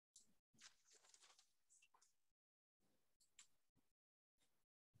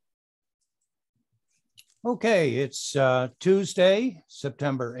Okay, it's Tuesday,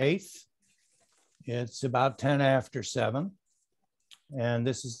 September 8th. It's about 10 after 7. And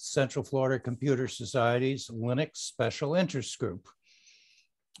this is Central Florida Computer Society's Linux Special Interest Group.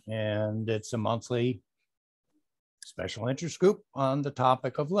 And it's a monthly special interest group on the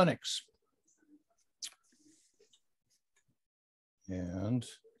topic of Linux. And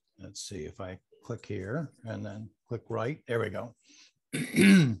let's see if I click here and then click right. There we go.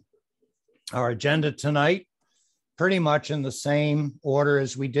 Our agenda tonight, pretty much in the same order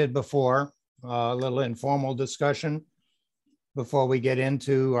as we did before, a little informal discussion before we get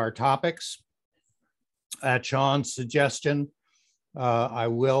into our topics. At Sean's suggestion, I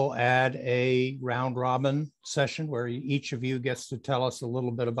will add a round robin session where each of you gets to tell us a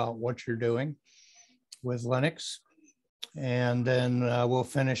little bit about what you're doing with Linux. And then we'll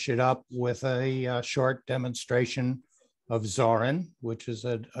finish it up with a short demonstration of Zorin, which is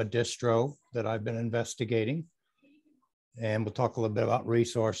a distro that I've been investigating. And we'll talk a little bit about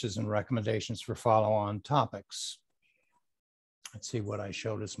resources and recommendations for follow-on topics. Let's see what I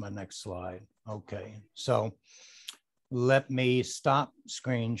showed as my next slide. Okay, so let me stop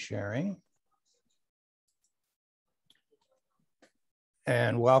screen sharing.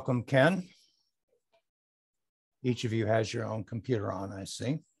 And welcome, Ken. Each of you has your own computer on, I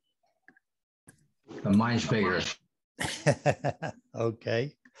see. Mine's bigger.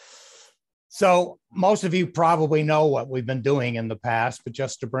 Okay. So most of you probably know what we've been doing in the past, but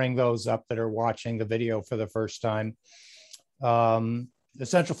just to bring those up that are watching the video for the first time, the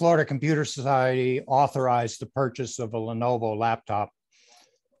Central Florida Computer Society authorized the purchase of a Lenovo laptop.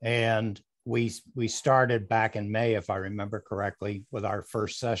 And we started back in May, if I remember correctly, with our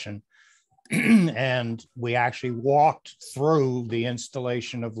first session. And we actually walked through the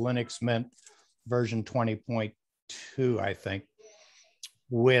installation of Linux Mint version 20.2, I think,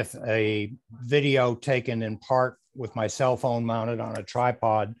 with a video taken in part with my cell phone mounted on a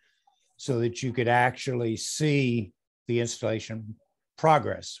tripod so that you could actually see the installation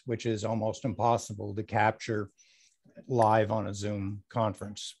progress, which is almost impossible to capture live on a Zoom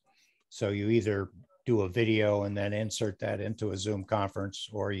conference. So you either do a video and then insert that into a Zoom conference,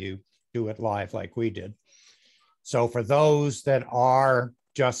 or you do it live like we did. So for those that are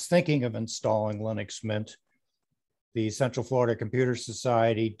just thinking of installing Linux Mint, the Central Florida Computer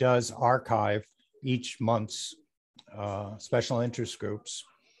Society does archive each month's special interest groups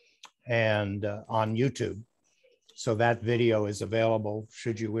and on YouTube. So that video is available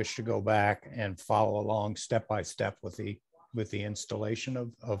should you wish to go back and follow along step by step with the installation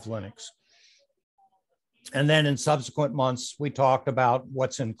of Linux. And then in subsequent months, we talked about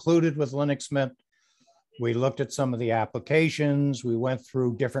what's included with Linux Mint. We looked at some of the applications. We went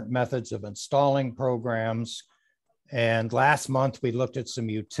through different methods of installing programs. And last month, we looked at some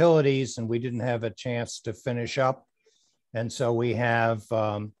utilities and we didn't have a chance to finish up. And so we have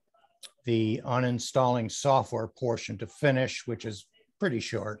the uninstalling software portion to finish, which is pretty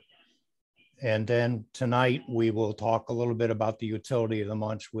short. And then tonight, we will talk a little bit about the utility of the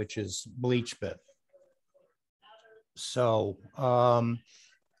month, which is BleachBit. So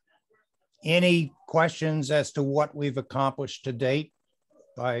any questions as to what we've accomplished to date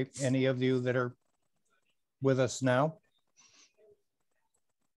by any of you that are with us now?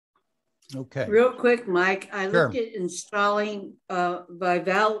 Okay. Real quick, Mike, I Sure. looked at installing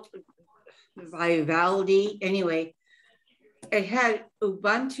Vivaldi. Anyway, it had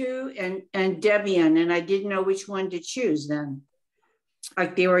Ubuntu and Debian, and I didn't know which one to choose then.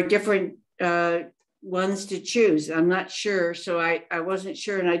 Like they were different ones to choose. I'm not sure. So I wasn't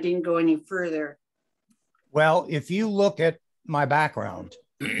sure and I didn't go any further. Well, if you look at my background,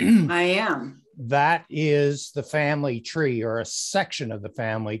 I am. That is the family tree, or a section of the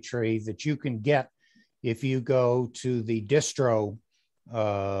family tree that you can get if you go to the distro,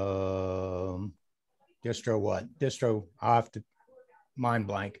 I'll have to mind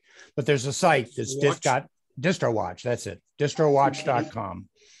blank, but there's a site that's just got DistroWatch, that's it, distrowatch.com.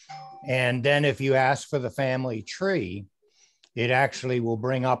 And then if you ask for the family tree, it actually will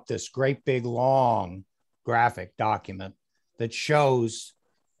bring up this great big long graphic document that shows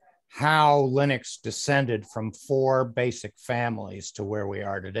how Linux descended from 4 basic families to where we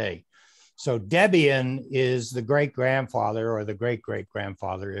are today. So Debian is the great-grandfather, or the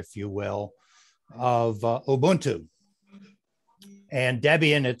great-great-grandfather, if you will, of Ubuntu. And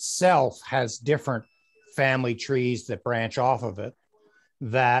Debian itself has different family trees that branch off of it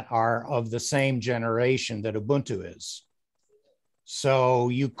that are of the same generation that Ubuntu is. So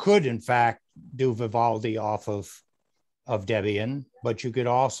you could, in fact, do Vivaldi off of Debian, but you could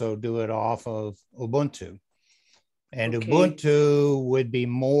also do it off of Ubuntu. And Okay. Ubuntu would be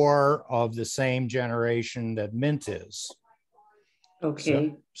more of the same generation that Mint is.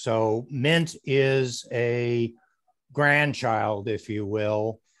 Okay. So Mint is a grandchild, if you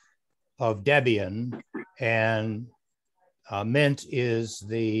will, of Debian, and Mint is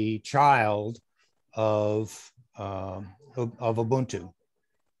the child of Ubuntu.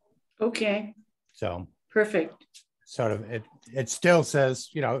 Okay. So Perfect. sort of it still says,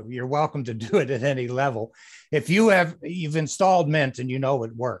 you know, you're welcome to do it at any level. If you've installed Mint and you know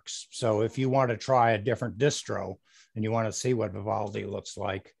it works. So if you want to try a different distro and you want to see what Vivaldi looks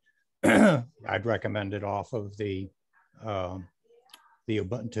like, I'd recommend it off of the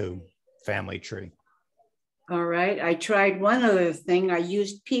Ubuntu family tree. All right. I tried one other thing. I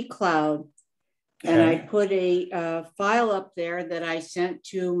used pCloud, and I put a file up there that I sent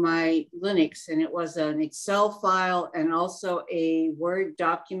to my Linux, and it was an Excel file and also a Word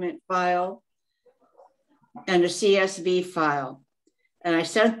document file and a CSV file. And I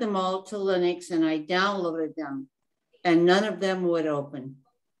sent them all to Linux and I downloaded them, and none of them would open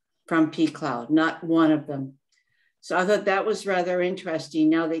from pCloud, not one of them. So I thought that was rather interesting.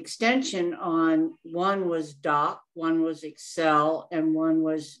 Now the extension on one was Doc, one was Excel, and one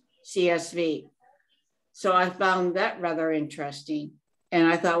was CSV. So I found that rather interesting. And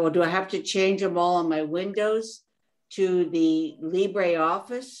I thought, well, do I have to change them all on my Windows to the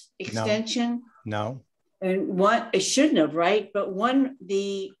LibreOffice extension? No. And one, it shouldn't have, right? But one,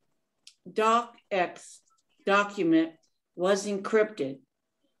 the DocX document was encrypted.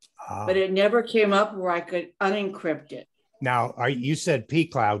 But it never came up where I could unencrypt it. Now, you said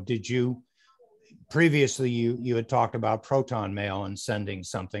pCloud. Did you previously you had talked about Proton Mail and sending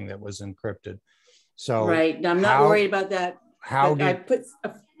something that was encrypted? So right. Now, I'm not worried about that. How did I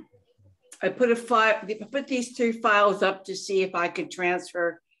put these 3 files up to see if I could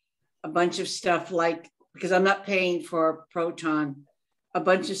transfer a bunch of stuff, like, because I'm not paying for Proton, a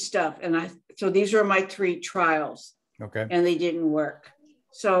bunch of stuff, and so these are my 3 trials. Okay. And they didn't work.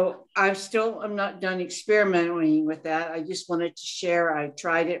 So I'm not done experimenting with that. I just wanted to share. I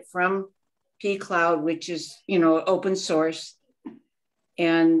tried it from pCloud, which is, you know, open source,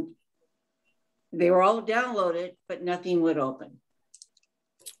 and they were all downloaded, but nothing would open.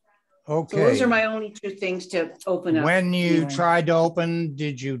 Okay. So those are my only 2 things to open up. When you tried to open,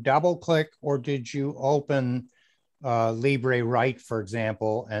 did you double click or did you open LibreWrite, for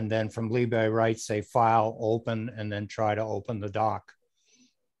example, and then from LibreWrite say File, Open, and then try to open the doc?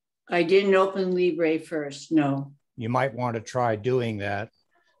 I didn't open Libre first, no. You might want to try doing that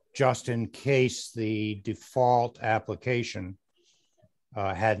just in case the default application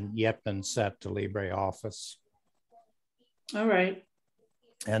hadn't yet been set to LibreOffice. All right.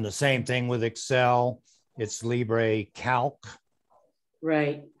 And the same thing with Excel. It's LibreCalc.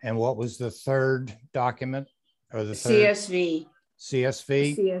 Right. And what was the third document? Or the third? CSV.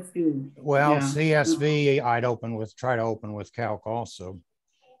 CSV? CSV. Well, Yeah. CSV, try to open with Calc also.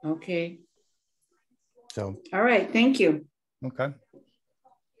 Okay. So. All right, thank you. Okay.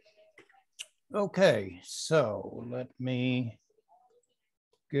 Okay, so let me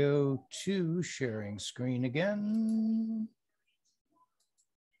go to sharing screen again.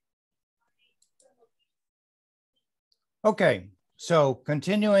 Okay, so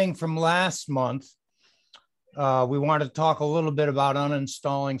continuing from last month, we want to talk a little bit about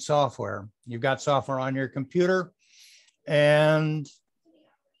uninstalling software. You've got software on your computer and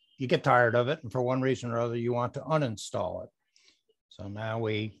you get tired of it, and for one reason or other, you want to uninstall it. So now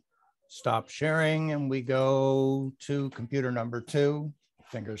we stop sharing and we go to computer number 2,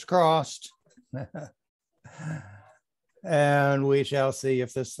 fingers crossed. And we shall see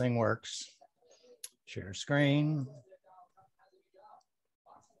if this thing works. Share screen.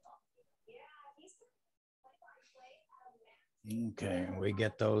 Okay, we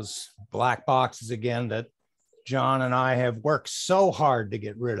get those black boxes again that John and I have worked so hard to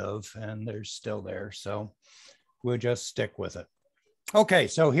get rid of, and they're still there. So we'll just stick with it. Okay,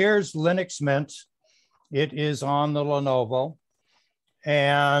 so here's Linux Mint. It is on the Lenovo.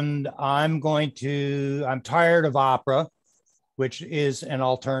 And I'm tired of Opera, which is an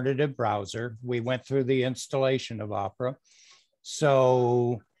alternative browser. We went through the installation of Opera.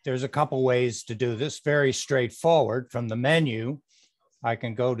 So there's a couple ways to do this, very straightforward. From the menu, I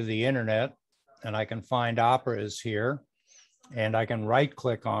can go to the internet and I can find Opera is here, and I can right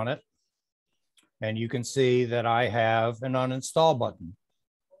click on it. And you can see that I have an uninstall button.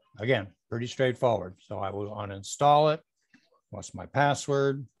 Again, pretty straightforward. So I will uninstall it. What's my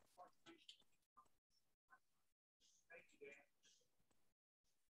password?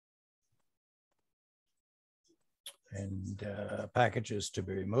 And packages to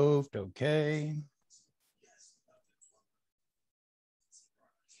be removed. Okay.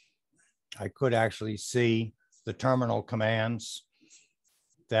 I could actually see the terminal commands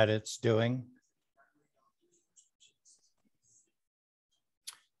that it's doing.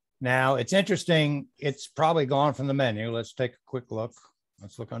 Now it's interesting, it's probably gone from the menu. Let's take a quick look.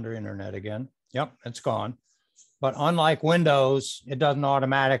 Let's look under internet again. Yep, it's gone. But unlike Windows, it doesn't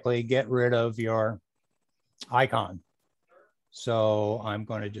automatically get rid of your icon. So I'm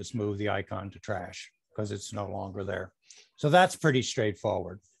going to just move the icon to trash because it's no longer there. So that's pretty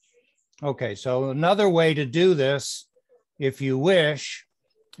straightforward. Okay, so another way to do this, if you wish,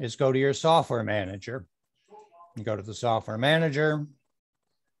 is go to your software manager. You go to the software manager.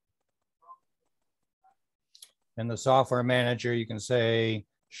 In the software manager, you can say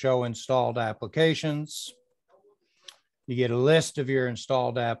show installed applications. You get a list of your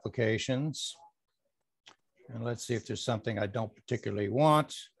installed applications. And let's see if there's something I don't particularly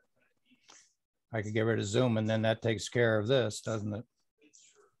want. I could get rid of Zoom, and then that takes care of this, doesn't it?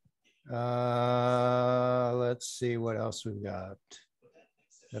 Let's see what else we've got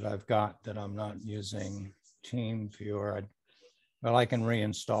that I've got that I'm not using. Team Viewer. Well, I can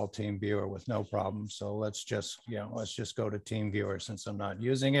reinstall Team Viewer with no problem. So let's just go to Team Viewer since I'm not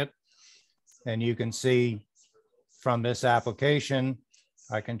using it. And you can see from this application,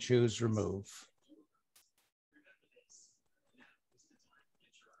 I can choose remove.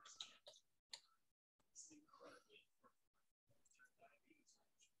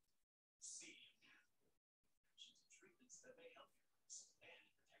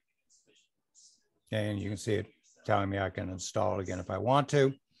 And you can see it telling me I can install it again if I want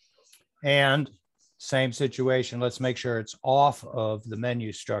to. And same situation, let's make sure it's off of the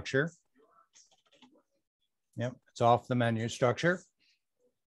menu structure. Yep, it's off the menu structure.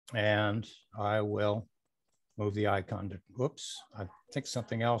 And I will move the icon to, whoops, I think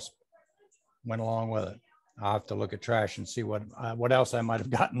something else went along with it. I'll have to look at trash and see what else I might have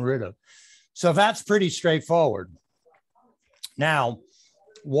gotten rid of. So that's pretty straightforward. Now,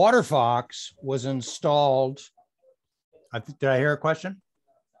 WaterFox was installed. Did I hear a question?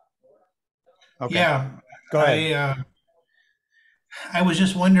 Okay. Yeah. Go ahead. I was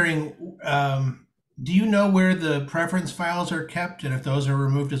just wondering, do you know where the preference files are kept and if those are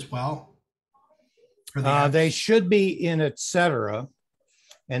removed as well? They should be in etc.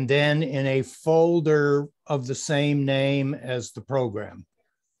 and then in a folder of the same name as the program.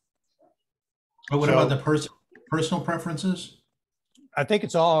 But what about the personal preferences? I think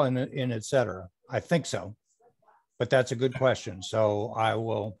it's all in etc. I think so, but that's a good question. So I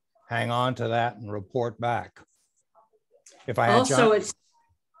will hang on to that and report back. If I also,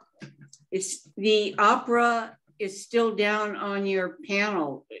 it's the Opera is still down on your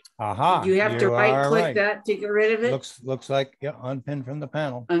panel. Aha! You have to right-click that to get rid of it. Looks like unpin from the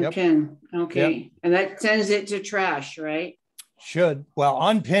panel. Unpin. Yep. Okay, yep. And that sends it to trash, right? Should. Well,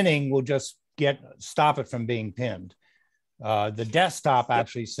 unpinning will just stop it from being pinned. The desktop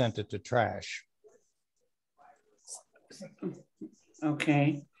actually sent it to trash.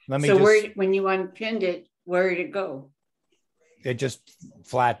 Okay. When you unpinned it, where did it go? It just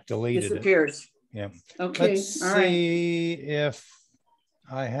flat deleted. Disappears. It. Yeah. Okay. Let's see if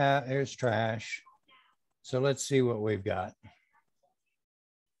I have. There's trash. So let's see what we've got.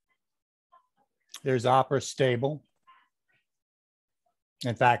 There's Opera Stable.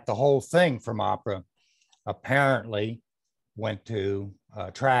 In fact, the whole thing from Opera apparently went to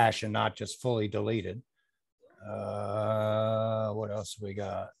trash and not just fully deleted. What else we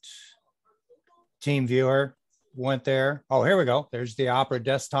got? Team Viewer went there. Oh, here we go. There's the Opera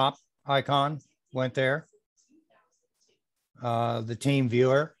desktop icon went there. The Team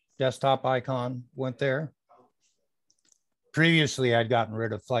Viewer desktop icon went there. Previously, I'd gotten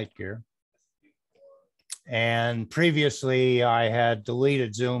rid of Flight Gear. And previously, I had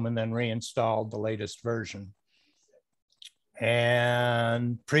deleted Zoom and then reinstalled the latest version.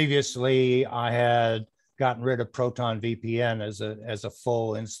 And previously, I had gotten rid of Proton VPN as a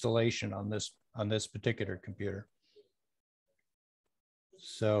full installation on this particular computer.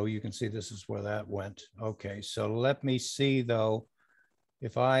 So you can see this is where that went. Okay, so let me see though,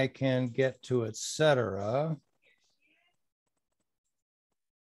 if I can get to etc.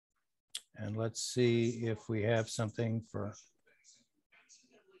 And let's see if we have something for,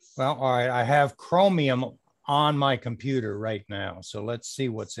 well, all right, I have Chromium on my computer right now. So let's see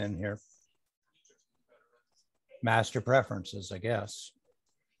what's in here. Master preferences, I guess.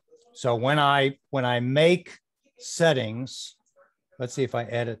 So when I make settings, let's see if I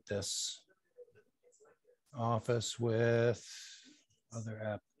edit this. Office with other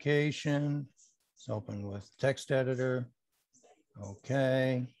application. Let's open with text editor.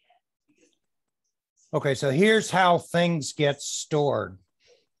 Okay. Okay, so here's how things get stored.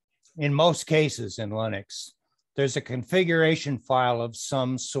 in most cases in Linux, there's a configuration file of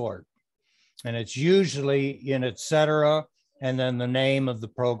some sort, and it's usually in etc. and then the name of the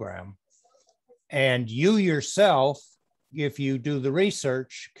program. And you yourself, if you do the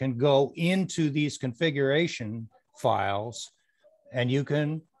research, can go into these configuration files and you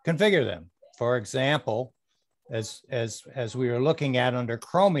can configure them. For example, as we were looking at under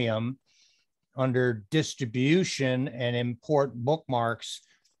Chromium, under distribution and import bookmarks,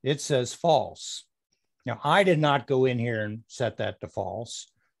 it says false. Now, I did not go in here and set that to false,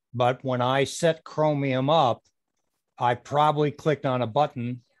 but when I set Chromium up, I probably clicked on a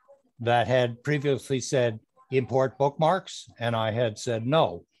button that had previously said import bookmarks, and I had said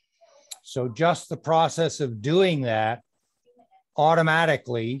no. So just the process of doing that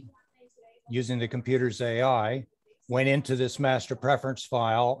automatically, using the computer's AI, went into this master preference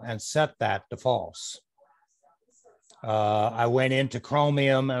file and set that to false. I went into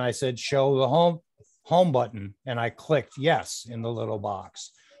Chromium and I said, show the home button, and I clicked yes in the little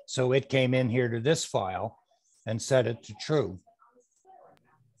box. So it came in here to this file and set it to true.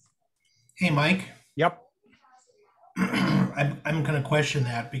 Hey, Mike. Yep. I'm going to question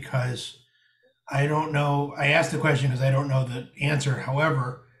that because I don't know. I asked the question because I don't know the answer.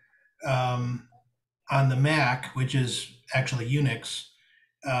 However, on the Mac, which is actually Unix,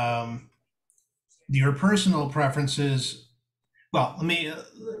 your personal preferences, well,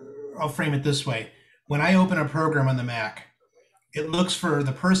 I'll frame it this way. When I open a program on the Mac, it looks for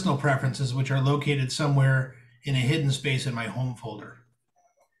the personal preferences, which are located somewhere in a hidden space in my home folder.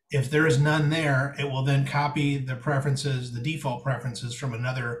 If there is none there, it will then copy the preferences, the default preferences from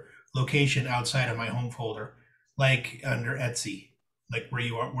another location outside of my home folder, like under Etsy, like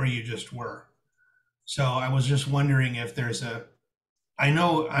where you just were. So I was just wondering if there's I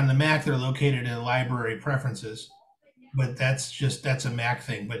know on the Mac they're located in library preferences, but that's a Mac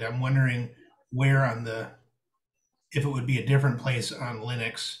thing. But I'm wondering where if it would be a different place on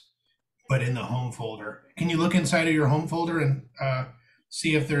Linux, but in the home folder. Can you look inside of your home folder and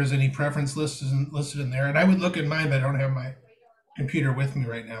see if there's any preference listed in there? And I would look in mine, but I don't have my computer with me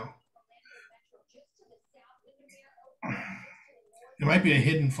right now. It might be a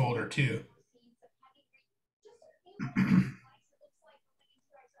hidden folder too.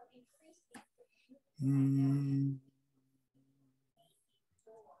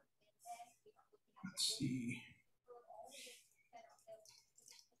 Let's see.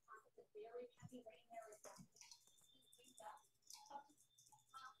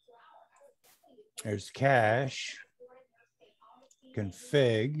 There's cache,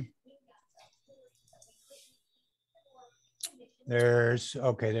 config. There's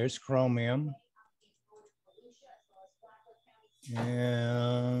Chromium.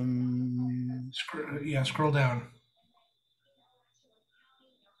 And scroll down.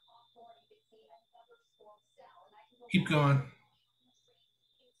 Keep going.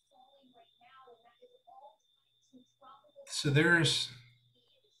 So there's,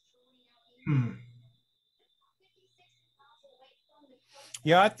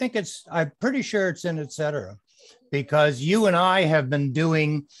 Yeah, I'm pretty sure it's in etc. Because you and I have been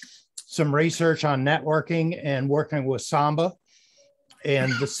doing some research on networking and working with Samba,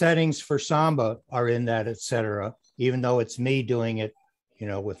 and the settings for Samba are in that etc. Even though it's me doing it,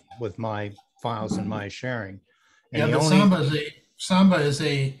 with my files and my sharing. And yeah, Samba is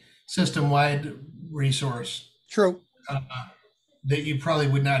a system-wide resource. True. That you probably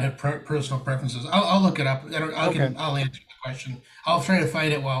would not have personal preferences. I'll look it up. I'll answer the question. I'll try to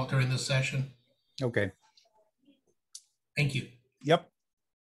find it during this session. Okay. Thank you. Yep.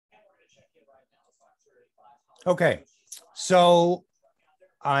 Okay. So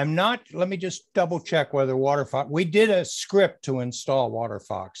let me just double check whether WaterFox, we did a script to install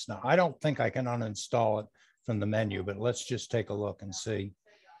WaterFox. Now, I don't think I can uninstall it from the menu, but let's just take a look and see.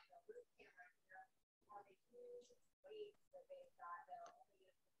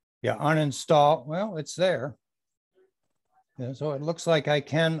 Yeah, uninstall. Well, it's there. Yeah, so it looks like I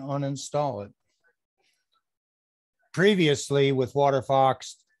can uninstall it. Previously with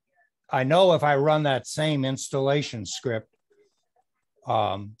WaterFox, I know if I run that same installation script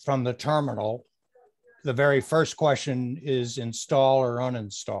from the terminal, the very first question is install or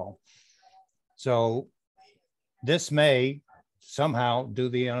uninstall. So this may somehow do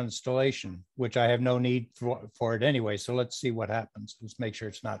the uninstallation, which I have no need for it anyway. So let's see what happens. Let's make sure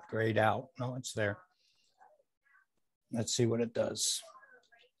it's not grayed out. No, it's there. Let's see what it does.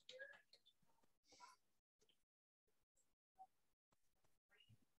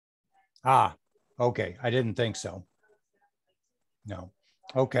 Ah, okay. I didn't think so. No.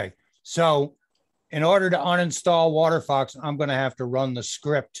 Okay. So in order to uninstall WaterFox, I'm going to have to run the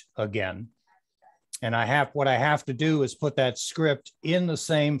script again. And what I have to do is put that script in the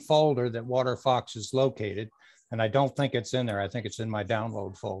same folder that WaterFox is located. And I don't think it's in there. I think it's in my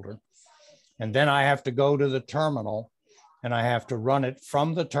download folder. And then I have to go to the terminal and I have to run it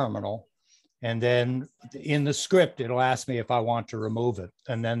from the terminal. And then in the script, it'll ask me if I want to remove it.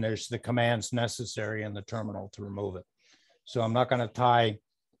 And then there's the commands necessary in the terminal to remove it. So I'm not going to tie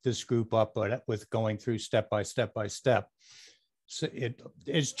this group up with going through step by step by step. So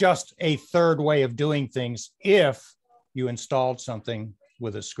it's just a third way of doing things if you installed something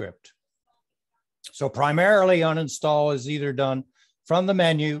with a script. So primarily uninstall is either done from the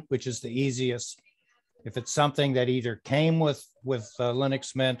menu, which is the easiest. If it's something that either came with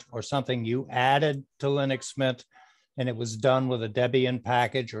Linux Mint or something you added to Linux Mint and it was done with a Debian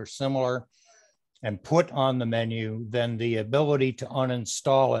package or similar and put on the menu, then the ability to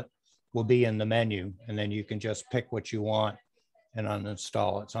uninstall it will be in the menu. And then you can just pick what you want and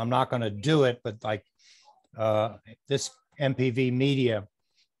uninstall it. So I'm not going to do it, but like this MPV media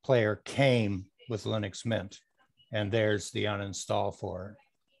player came with Linux Mint, and there's the uninstall for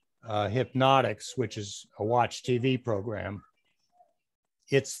it. Hypnotics, which is a watch TV program,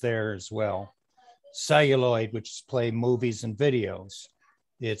 it's there as well. Celluloid, which is play movies and videos,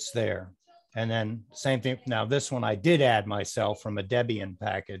 it's there. And then same thing. Now this one I did add myself from a Debian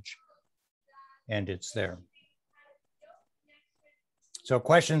package, and it's there. So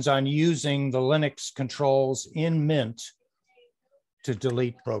questions on using the Linux controls in Mint to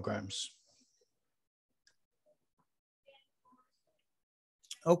delete programs.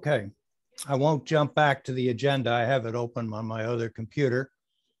 Okay, I won't jump back to the agenda. I have it open on my other computer.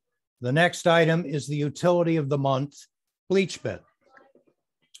 The next item is the utility of the month, BleachBit.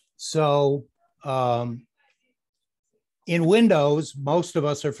 So in Windows, most of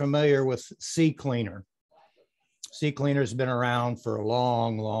us are familiar with CCleaner. CCleaner has been around for a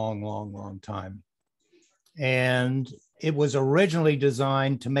long time. And it was originally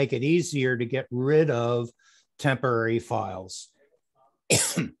designed to make it easier to get rid of temporary files,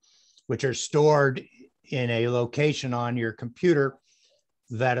 which are stored in a location on your computer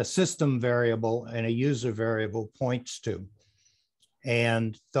that a system variable and a user variable points to.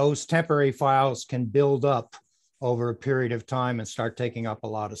 And those temporary files can build up over a period of time and start taking up a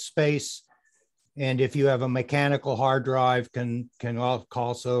lot of space. And if you have a mechanical hard drive, can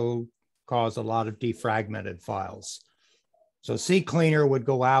also cause a lot of defragmented files. So CCleaner would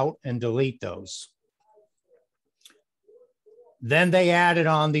go out and delete those. Then they added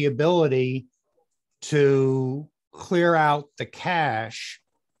on the ability to clear out the cache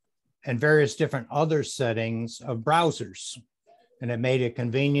and various different other settings of browsers. And it made a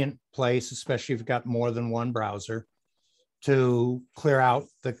convenient place, especially if you've got more than one browser, to clear out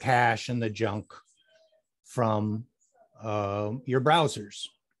the cache and the junk from your browsers.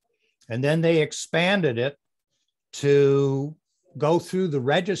 And then they expanded it to go through the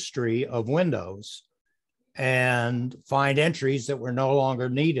registry of Windows and find entries that were no longer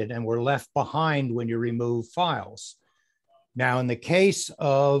needed and were left behind when you remove files. Now, in the case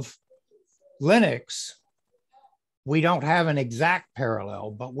of Linux, we don't have an exact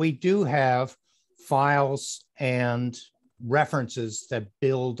parallel, but we do have files and references that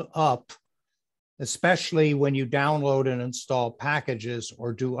build up, especially when you download and install packages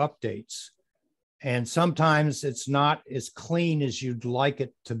or do updates. And sometimes it's not as clean as you'd like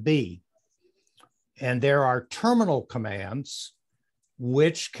it to be. And there are terminal commands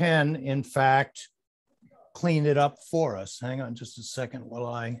which can, in fact, clean it up for us. Hang on just a second while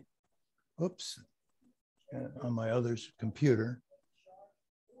I, oops, on my other computer.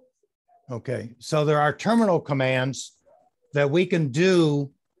 Okay, so there are terminal commands that we can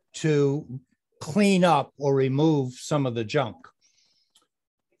do to clean up or remove some of the junk.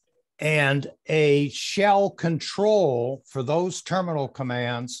 And a shell control for those terminal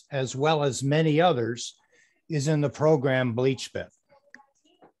commands, as well as many others, is in the program BleachBit.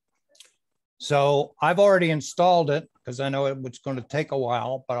 So I've already installed it because I know it's going to take a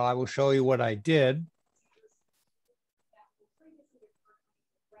while, but I will show you what I did.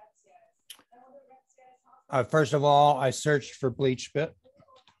 First of all, I searched for BleachBit.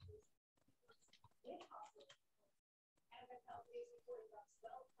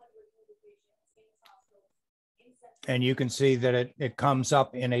 And you can see that it comes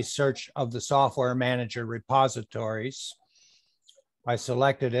up in a search of the software manager repositories. I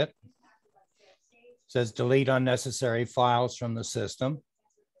selected it. It says delete unnecessary files from the system.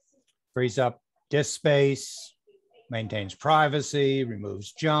 Frees up disk space, maintains privacy,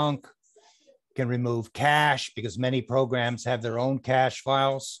 removes junk, can remove cache because many programs have their own cache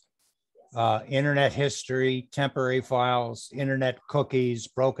files. internet history, temporary files, internet cookies,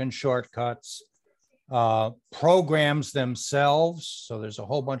 broken shortcuts, programs themselves. So there's a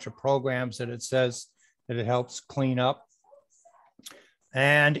whole bunch of programs that it says that it helps clean up.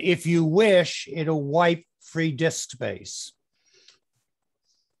 And if you wish, it'll wipe free disk space.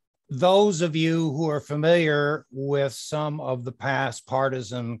 Those of you who are familiar with some of the past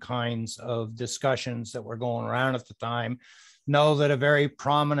partisan kinds of discussions that were going around at the time know that a very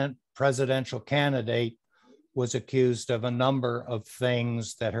prominent presidential candidate was accused of a number of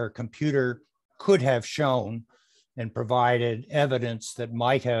things that her computer could have shown and provided evidence that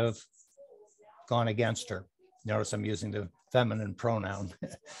might have gone against her. Notice I'm using the feminine pronoun.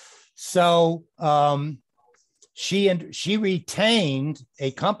 So she retained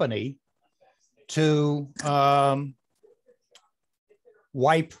a company to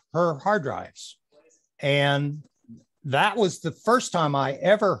wipe her hard drives. And that was the first time I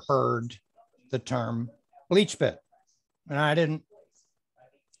ever heard the term BleachBit. And I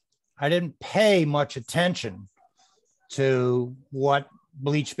didn't pay much attention to what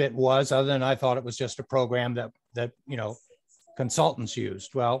BleachBit was, other than I thought it was just a program that you know, consultants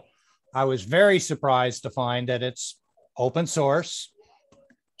used. Well, I was very surprised to find that it's open source.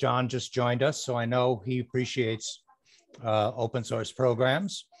 John just joined us, so I know he appreciates open source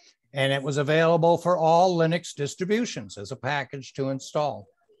programs. And it was available for all Linux distributions as a package to install.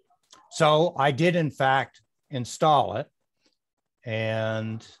 So I did, in fact, install it.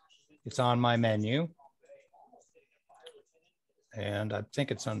 And it's on my menu. And I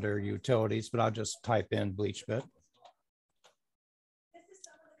think it's under utilities, but I'll just type in BleachBit.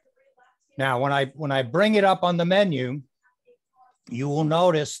 Now, when I bring it up on the menu, you will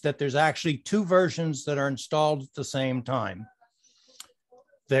notice that there's actually two versions that are installed at the same time.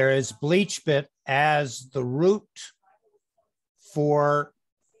 There is BleachBit as the root for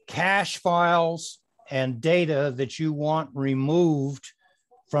cache files and data that you want removed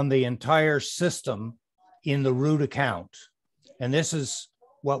from the entire system in the root account. And this is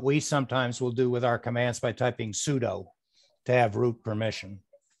what we sometimes will do with our commands by typing sudo to have root permission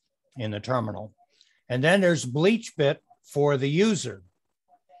in the terminal. And then there's BleachBit for the user.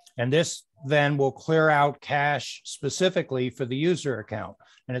 And this then will clear out cache specifically for the user account.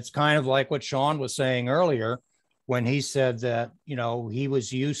 And it's kind of like what Sean was saying earlier when he said that, you know, he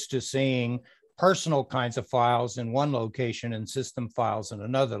was used to seeing personal kinds of files in one location and system files in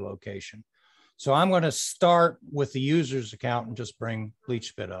another location. So I'm going to start with the user's account and just bring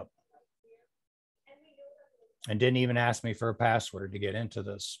BleachBit up. And didn't even ask me for a password to get into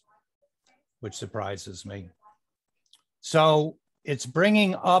this, which surprises me. So it's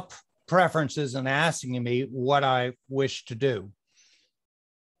bringing up preferences and asking me what I wish to do.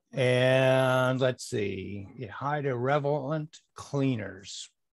 And let's see, hide irrelevant cleaners.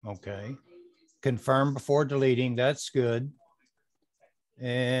 Okay. Confirm before deleting, that's good.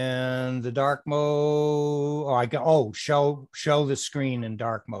 And the dark mode, show the screen in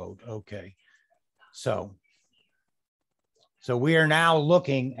dark mode. Okay. So we are now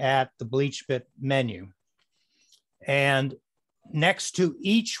looking at the BleachBit menu. And next to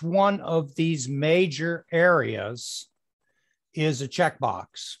each one of these major areas is a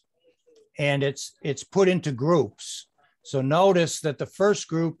checkbox. And it's put into groups. So notice that the first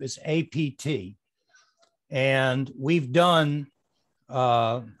group is APT. And we've done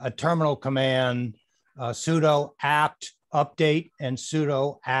a terminal command, sudo apt update and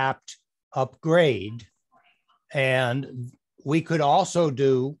sudo apt upgrade. And we could also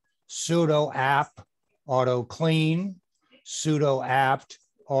do sudo apt auto clean, sudo apt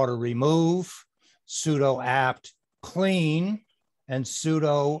auto remove, sudo apt clean, and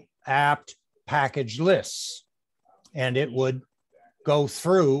sudo apt package lists. And it would go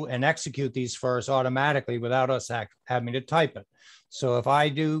through and execute these for us automatically without us having to type it. So if I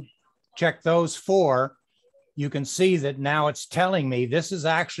do check those four, you can see that now it's telling me this is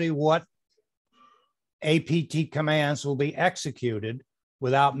actually what APT commands will be executed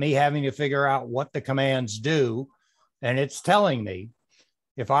without me having to figure out what the commands do. And it's telling me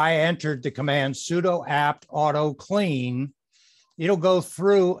if I entered the command sudo apt auto clean, it'll go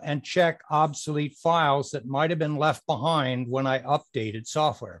through and check obsolete files that might have been left behind when I updated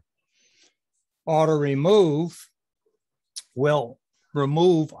software. Auto remove will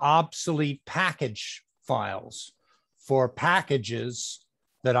remove obsolete package files for packages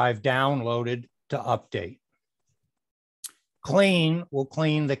that I've downloaded to update. Clean will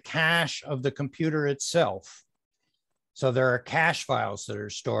clean the cache of the computer itself. So there are cache files that are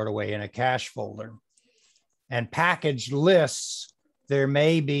stored away in a cache folder. And package lists, there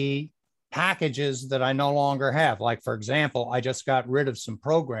may be packages that I no longer have. Like, for example, I just got rid of some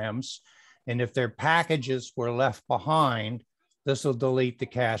programs, and if their packages were left behind, this will delete the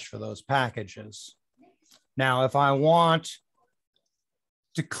cache for those packages. Now, if I want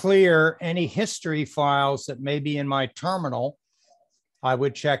to clear any history files that may be in my terminal, I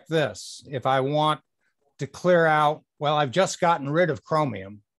would check this. If I want to clear out, well, I've just gotten rid of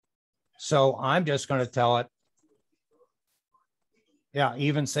Chromium, so I'm just going to tell it, yeah,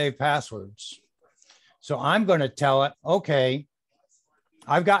 even save passwords. So I'm going to tell it, okay,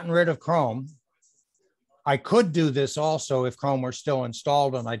 I've gotten rid of Chrome. I could do this also if Chrome were still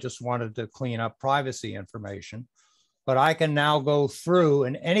installed and I just wanted to clean up privacy information, but I can now go through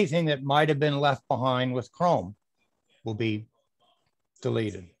and anything that might have been left behind with Chrome will be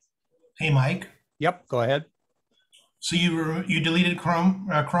deleted. Hey, Mike. Yep, go ahead. So you deleted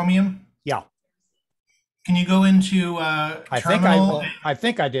Chromium? Yeah. Can you go into terminal? I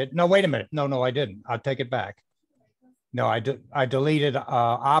think I did. No, wait a minute. No, I didn't. I'll take it back. No, I deleted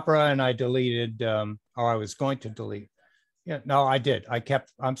Opera and I deleted, or I was going to delete. Yeah, no, I did.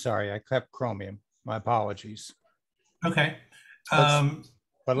 I'm sorry. I kept Chromium. My apologies. Okay.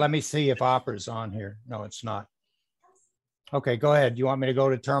 But let me see if Opera's on here. No, it's not. Okay, go ahead. You want me to go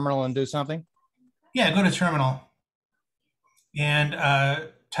to terminal and do something? Yeah, go to terminal and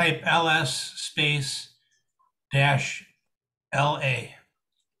type ls space -LA.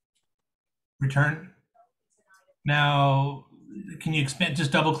 Return. Now, can you expand?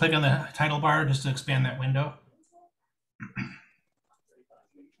 Just double click on the title bar just to expand that window.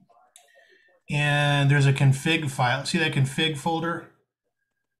 And there's a config file. See that config folder?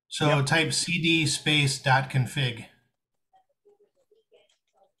 So yep. Type cd space .config.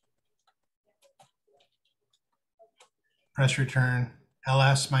 Press return,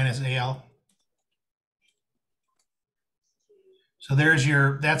 ls-al. So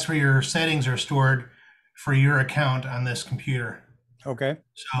that's where your settings are stored for your account on this computer. Okay.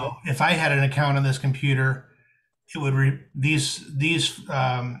 So if I had an account on this computer, it would these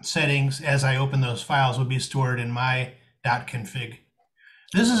settings, as I open those files, would be stored in my .config.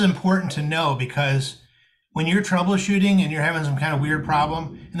 This is important to know because when you're troubleshooting and you're having some kind of weird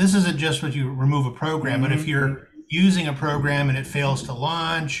problem, and this isn't just when you remove a program, but if you're using a program and it fails to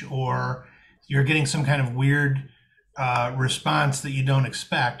launch, or you're getting some kind of weird response that you don't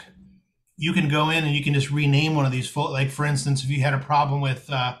expect, you can go in and you can just rename one of these. Like for instance, if you had a problem with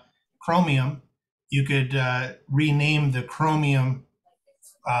Chromium, you could rename the Chromium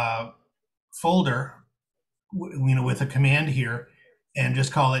folder, with a command here, and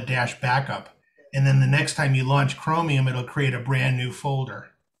just call it -backup. And then the next time you launch Chromium, it'll create a brand new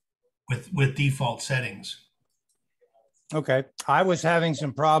folder with default settings. Okay. I was having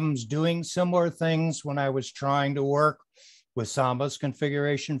some problems doing similar things when I was trying to work with Samba's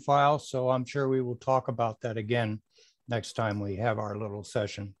configuration file. So I'm sure we will talk about that again next time we have our little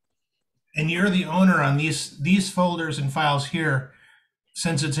session. And you're the owner on these folders and files here.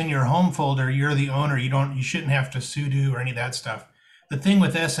 Since it's in your home folder, you're the owner. You shouldn't have to sudo or any of that stuff. The thing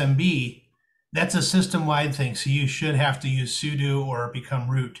with SMB, that's a system-wide thing. So you should have to use sudo or become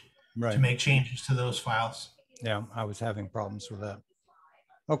root to make changes to those files. Yeah, I was having problems with that.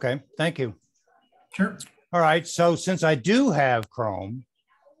 Okay, thank you. Sure. All right, so since I do have Chrome,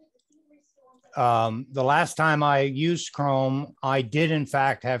 the last time I used Chrome, I did in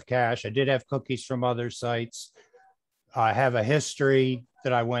fact have cache. I did have cookies from other sites. I have a history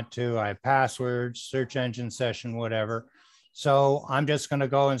that I went to. I have passwords, search engine session, whatever. So I'm just going to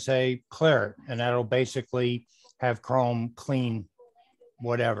go and say clear it, and that'll basically have Chrome clean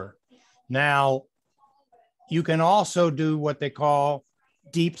whatever. Now, you can also do what they call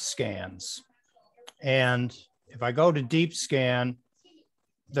deep scans. And if I go to deep scan,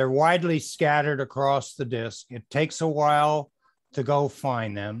 they're widely scattered across the disk. It takes a while to go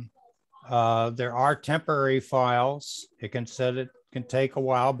find them. There are temporary files. It can take a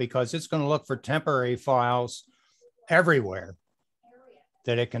while because it's going to look for temporary files everywhere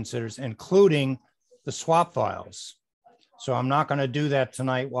that it considers, including the swap files. So I'm not going to do that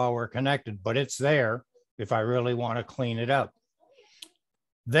tonight while we're connected, but it's there if I really want to clean it up.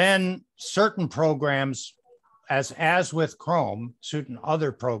 Then certain programs, as with Chrome, certain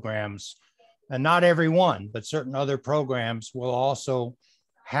other programs, and not every one, but certain other programs will also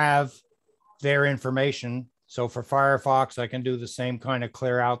have their information. So for Firefox, I can do the same kind of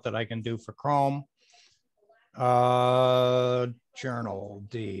clear out that I can do for Chrome. Journal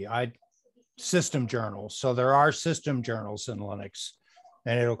D, system journals. So there are system journals in Linux,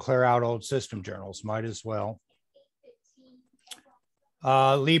 and it'll clear out old system journals, might as well.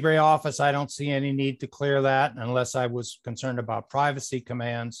 LibreOffice, I don't see any need to clear that unless I was concerned about privacy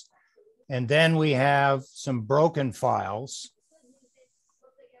commands. And then we have some broken files.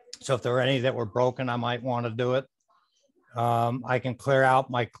 So if there are any that were broken, I might want to do it. I can clear out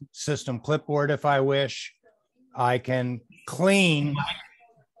my system clipboard if I wish. I can clean.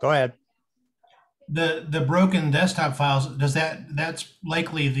 Go ahead. The broken desktop files, that's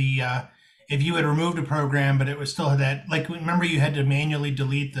likely the if you had removed a program but it was still that, like, remember you had to manually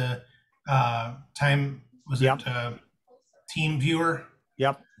delete the team viewer?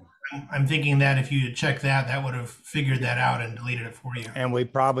 Yep. I'm thinking that if you had checked that, that would have figured that out and deleted it for you. And we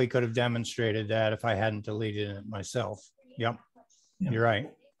probably could have demonstrated that if I hadn't deleted it myself. Yep. You're right.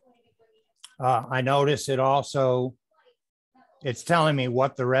 I notice it also, it's telling me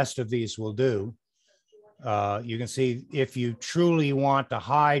what the rest of these will do. You can see if you truly want to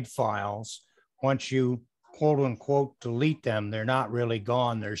hide files, once you quote unquote delete them, they're not really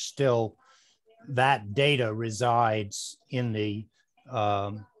gone. They're still, that data resides in the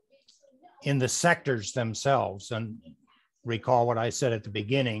sectors themselves. And recall what I said at the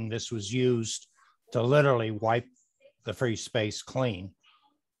beginning, this was used to literally wipe the free space clean.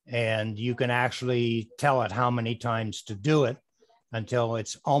 And you can actually tell it how many times to do it until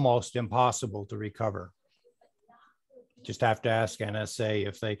it's almost impossible to recover. Just have to ask NSA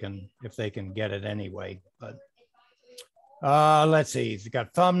if they can get it anyway. But let's see, we've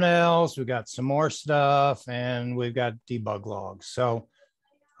got thumbnails, we've got some more stuff, and we've got debug logs. So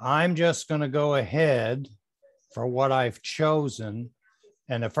I'm just going to go ahead for what I've chosen.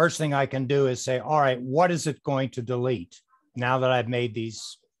 And the first thing I can do is say, all right, what is it going to delete now that I've made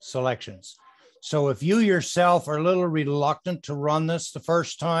these selections? So if you yourself are a little reluctant to run this the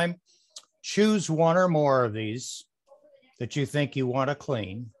first time, choose one or more of these that you think you want to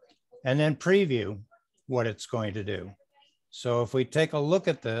clean, and then preview what it's going to do. So if we take a look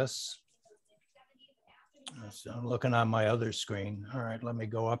at this, so I'm looking on my other screen. All right, let me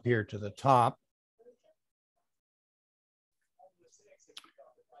go up here to the top.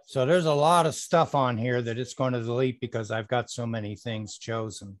 So there's a lot of stuff on here that it's going to delete because I've got so many things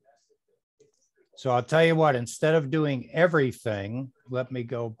chosen. So I'll tell you what, instead of doing everything, let me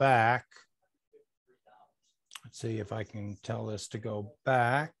go back. Let's see if I can tell this to go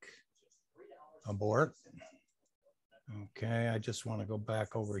back. Abort. Okay, I just want to go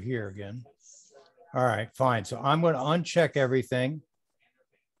back over here again. All right, fine. So I'm going to uncheck everything.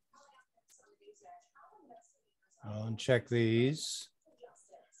 I'll uncheck these.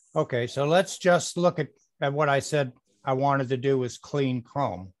 Okay, so let's just look at what I said I wanted to do was clean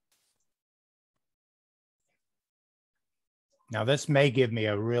Chrome. Now this may give me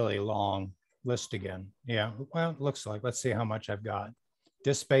a really long list again. Yeah, well, it looks like, let's see how much I've got.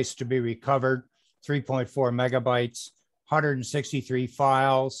 Disk space to be recovered, 3.4 megabytes, 163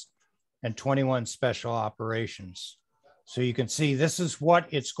 files, and 21 special operations. So you can see this is what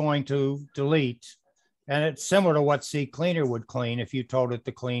it's going to delete. And it's similar to what CCleaner would clean if you told it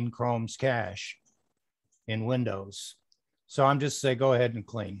to clean Chrome's cache in Windows. So I'm just saying, go ahead and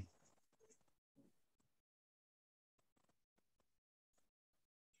clean.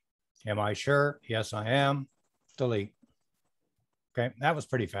 Am I sure? Yes, I am. Delete. Okay, that was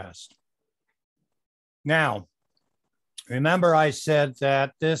pretty fast. Now, remember I said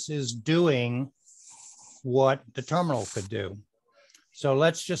that this is doing what the terminal could do. So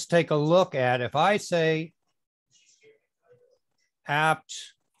let's just take a look at, if I say apt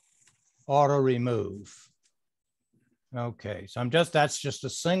auto remove. Okay, so that's just a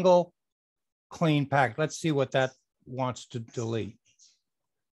single clean pack. Let's see what that wants to delete.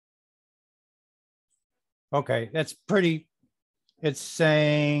 Okay, that's pretty, it's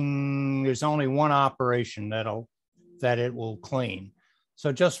saying there's only one operation that it will clean.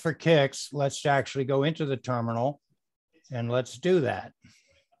 So just for kicks, let's actually go into the terminal and let's do that.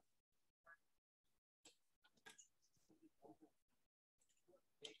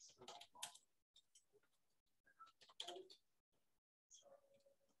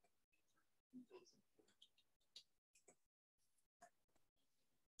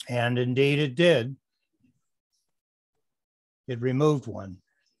 And indeed it did. It removed one,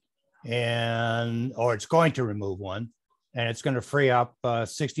 or it's going to remove one, and it's going to free up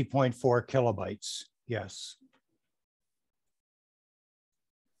 60.4 kilobytes. Yes.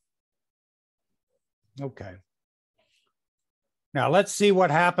 Okay. Now let's see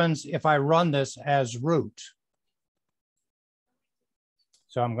what happens if I run this as root.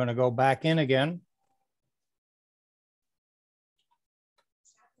 So I'm going to go back in again.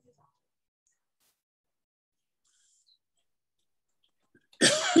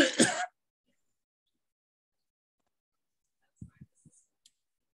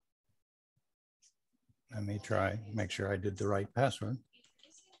 Let me try, make sure I did the right password.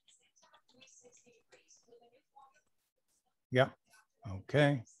 Yeah.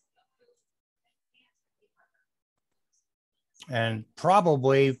 Okay. And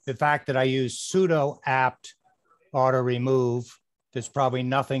probably the fact that I use sudo apt auto remove, there's probably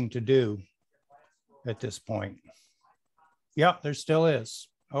nothing to do at this point. Yeah, there still is.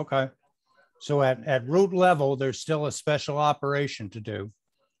 Okay. So at root level, there's still a special operation to do.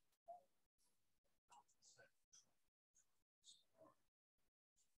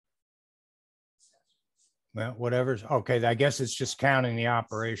 Well, whatever's okay. I guess it's just counting the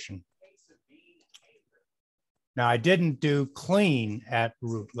operation. Now I didn't do clean at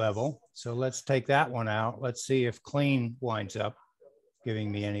root level. So let's take that one out. Let's see if clean winds up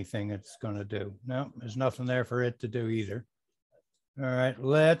giving me anything it's going to do. No, there's nothing there for it to do either. All right,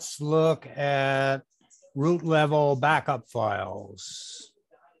 let's look at root level backup files.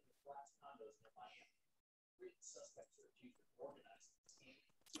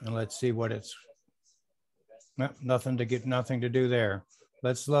 And let's see what it's, no, nothing to do there.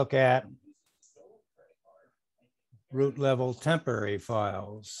 Let's look at root level temporary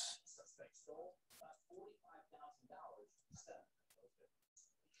files.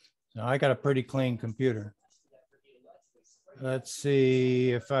 Now I got a pretty clean computer. Let's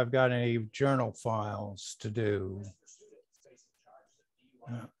see if I've got any journal files to do.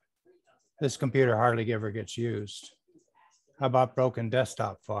 This computer hardly ever gets used. How about broken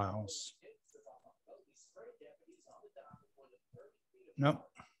desktop files? Nope.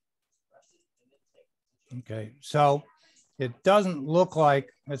 Okay, so it doesn't look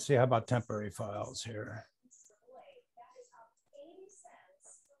like, let's see, how about temporary files here?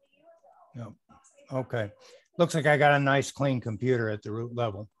 Nope. Okay, looks like I got a nice clean computer at the root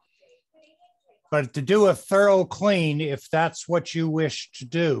level. But to do a thorough clean, if that's what you wish to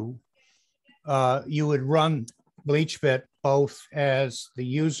do, you would run BleachBit both as the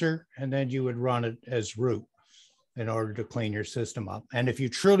user and then you would run it as root in order to clean your system up. And if you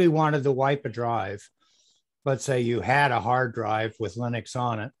truly wanted to wipe a drive, let's say you had a hard drive with Linux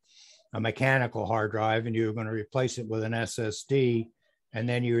on it, a mechanical hard drive, and you were going to replace it with an SSD, and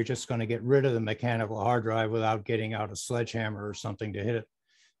then you were just going to get rid of the mechanical hard drive without getting out a sledgehammer or something to hit it,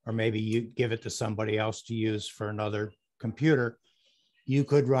 or maybe you give it to somebody else to use for another computer, you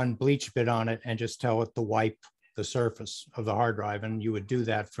could run BleachBit on it and just tell it to wipe the surface of the hard drive, and you would do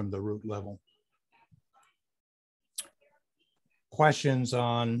that from the root level. Questions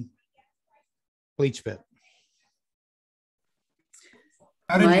on BleachBit?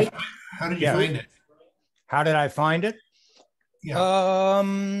 How did you find it? How did I find it?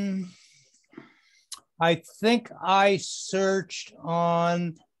 Yeah. I think I searched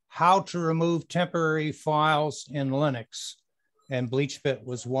on how to remove temporary files in Linux, and BleachBit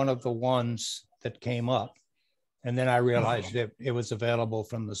was one of the ones that came up. And then I realized it was available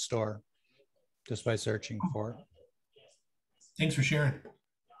from the store just by searching for it. Thanks for sharing.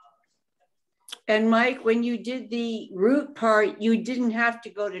 And Mike, when you did the root part, you didn't have to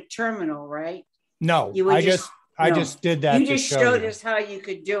go to terminal, right? No, You would I just did that. You just showed us how you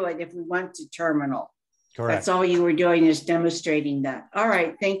could do it if we went to terminal. Correct. That's all you were doing, is demonstrating that. All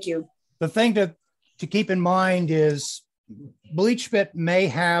right, thank you. The thing to keep in mind is BleachBit may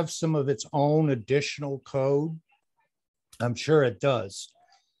have some of its own additional code. I'm sure it does.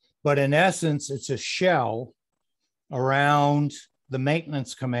 But in essence, it's a shell around the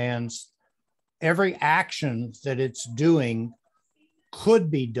maintenance commands. Every action that it's doing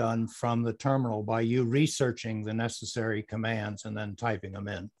could be done from the terminal by you researching the necessary commands and then typing them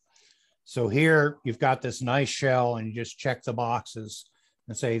in. So here you've got this nice shell and you just check the boxes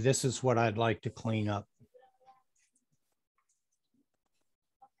and say, this is what I'd like to clean up.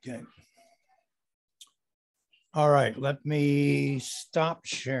 Okay. All right, let me stop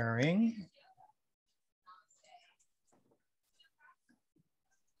sharing.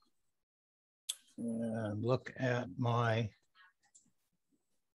 And look at my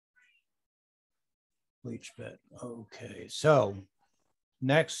BleachBit. Okay, so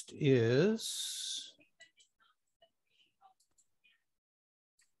next is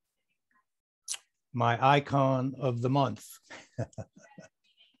my icon of the month.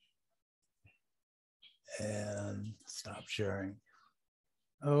 And stop sharing.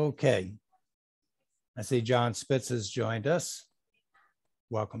 Okay. I see John Spitz has joined us.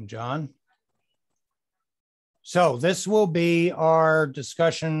 Welcome, John. So this will be our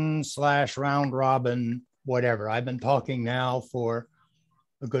discussion / round robin, whatever. I've been talking now for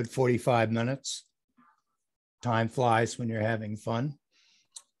a good 45 minutes. Time flies when you're having fun.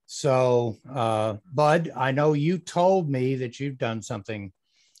 So, Bud, I know you told me that you've done something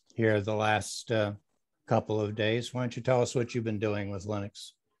here the last couple of days. Why don't you tell us what you've been doing with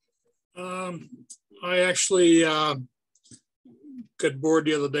Linux? I actually got bored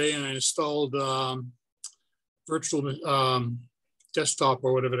the other day and I installed virtual desktop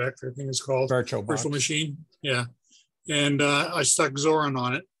or whatever that thing is called. Virtual machine. Yeah. And I stuck Zorin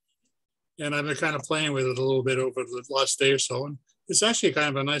on it. And I've been kind of playing with it a little bit over the last day or so. And it's actually kind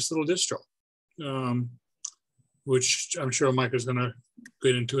of a nice little distro, which I'm sure Mike is going to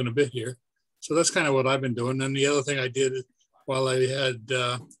get into in a bit here. So that's kind of what I've been doing. And the other thing I did while I had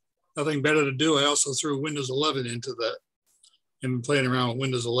nothing better to do, I also threw Windows 11 into that and been playing around with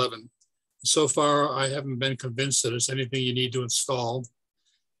Windows 11. So far, I haven't been convinced that it's anything you need to install.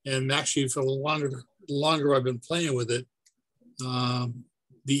 And actually, for the longer I've been playing with it,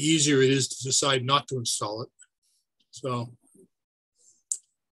 the easier it is to decide not to install it. So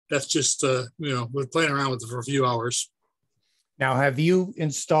that's just, we're playing around with it for a few hours. Now, have you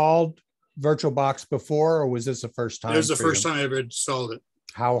installed VirtualBox before, or was this the first time? It was the first time I ever installed it.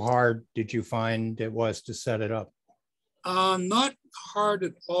 How hard did you find it was to set it up? Not hard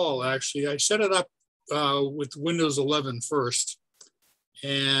at all, actually. I set it up with Windows 11 first.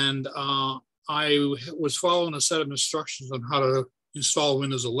 And I was following a set of instructions on how to install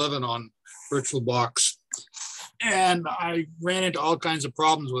Windows 11 on VirtualBox. And I ran into all kinds of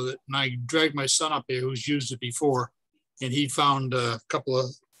problems with it. And I dragged my son up here who's used it before. And he found a couple of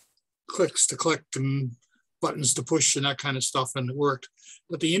clicks to click and buttons to push and that kind of stuff, and it worked.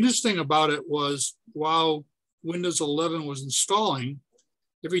 But the interesting about it was while Windows 11 was installing,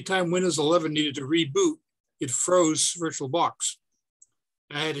 every time Windows 11 needed to reboot, it froze VirtualBox.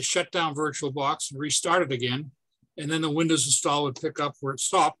 I had to shut down VirtualBox and restart it again. And then the Windows install would pick up where it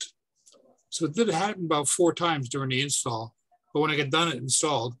stopped. So it did happen about 4 times during the install. But when I got done, it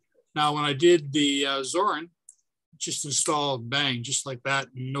installed. Now, when I did the Zorin, just installed, bang, just like that.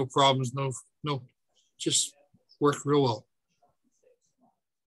 No problems, no, just worked real well.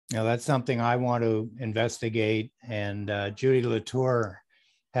 Now, that's something I want to investigate. And Judy Latour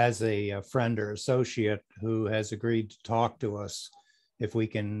has a friend or associate who has agreed to talk to us if we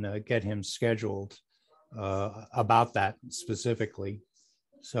can get him scheduled about that specifically.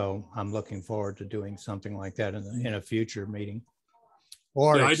 So I'm looking forward to doing something like that in a future meeting.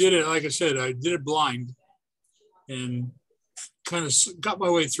 Or yeah, I did it, like I said, I did it blind and kind of got my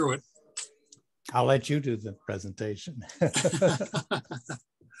way through it. I'll let you do the presentation.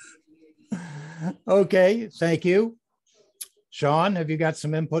 Okay, thank you. Sean, have you got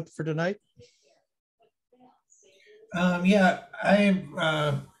some input for tonight? Yeah, I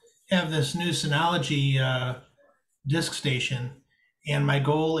have this new Synology disk station, and my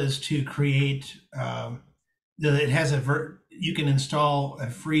goal is to create. It has you can install a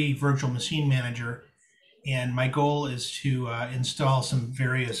free virtual machine manager, and my goal is to install some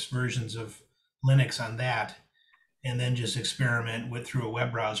various versions of Linux on that, and then just experiment through a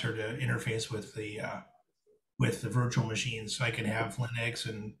web browser to interface with the virtual machines, so I can have Linux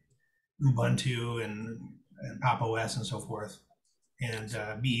and Ubuntu and Pop! OS and so forth,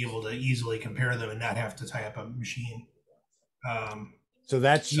 and be able to easily compare them and not have to tie up a machine. So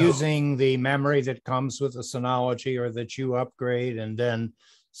that's using the memory that comes with the Synology, or that you upgrade, and then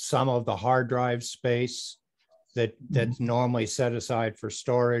some of the hard drive space that's normally set aside for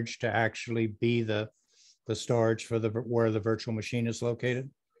storage to actually be the storage for where the virtual machine is located.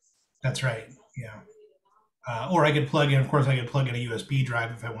 That's right. Yeah. Or I could plug in, of course, I could plug in a USB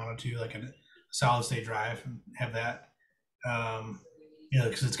drive if I wanted to, like a solid state drive, and have that,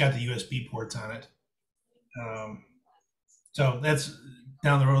 because it's got the USB ports on it. So that's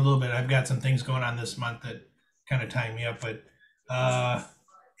down the road a little bit. I've got some things going on this month that kind of tie me up, but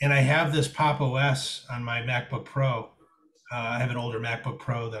and I have this Pop! OS on my MacBook Pro. I have an older MacBook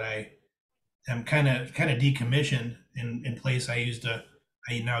Pro that I am kind of decommissioned in place. I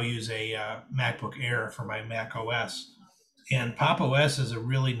now use a MacBook Air for my Mac OS, and Pop! OS is a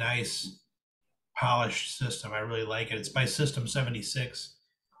really nice polished system. I really like it. It's by System 76,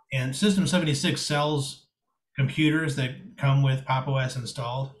 and System 76 sells computers that come with Pop! OS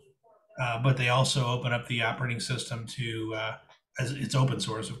installed, but they also open up the operating system to, as it's open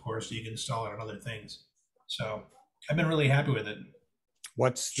source, of course, so you can install it on other things. So I've been really happy with it.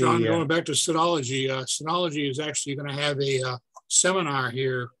 What's John, going back to Synology, Synology is actually going to have a seminar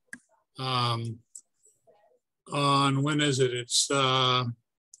here on, when is it? It's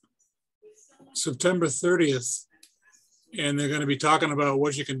September 30th. And they're going to be talking about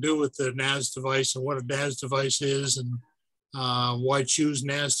what you can do with the NAS device and what a NAS device is, and why choose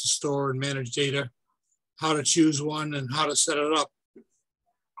NAS to store and manage data, how to choose one, and how to set it up.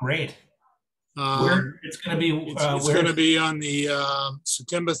 Great. Where it's going to be? It's going to be on the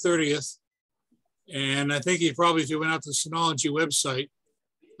September 30th. And I think if you went out to the Synology website,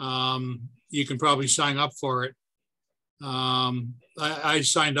 you can probably sign up for it. I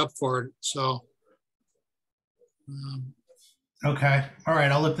signed up for it. So. Okay. All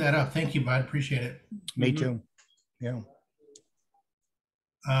right. I'll look that up. Thank you, bud. Appreciate it. Me too. Yeah.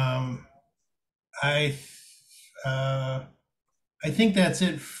 I think that's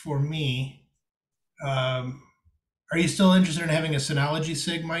it for me. Are you still interested in having a Synology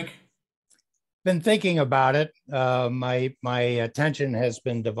SIG, Mike? Been thinking about it. My attention has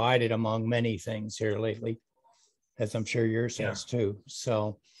been divided among many things here lately, as I'm sure yours has too.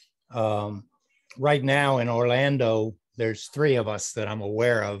 So right now in Orlando, there's 3 of us that I'm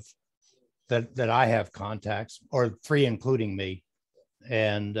aware of that I have contacts, or 3 including me.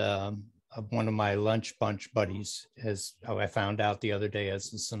 And one of my lunch bunch buddies I found out the other day,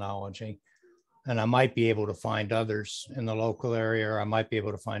 has a Synology. And I might be able to find others in the local area, or I might be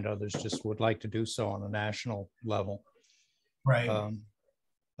able to find others just would like to do so on a national level. Right.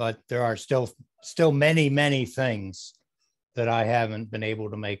 But there are still many, many things that I haven't been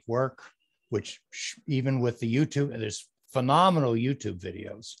able to make work, which even with the YouTube, there's phenomenal YouTube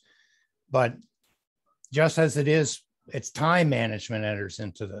videos. But just as it is, it's time management enters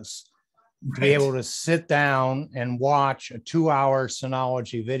into this. Right. To be able to sit down and watch a 2-hour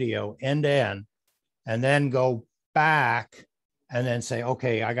Synology video end to end, and then go back and then say,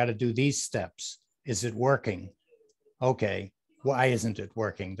 okay, I got to do these steps. Is it working? Okay, why isn't it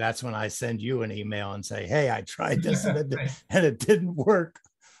working? That's when I send you an email and say, hey, I tried this and it didn't work.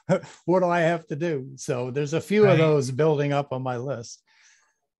 What do I have to do? So there's a few of those building up on my list.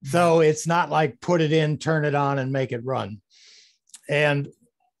 So it's not like put it in, turn it on, and make it run. And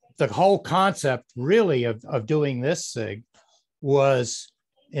the whole concept really of doing this SIG was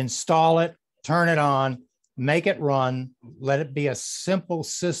install it, turn it on, make it run, let it be a simple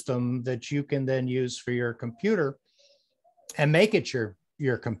system that you can then use for your computer, and make it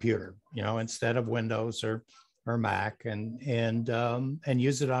your computer, instead of Windows or Mac, and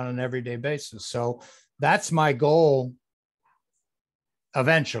use it on an everyday basis. So that's my goal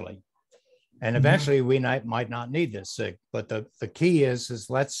eventually. And eventually we might not need this SIG, but the key is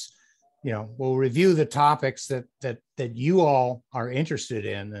let's, we'll review the topics that you all are interested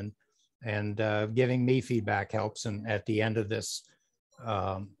in, and giving me feedback helps. And at the end of this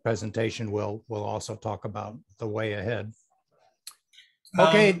presentation, we'll also talk about the way ahead.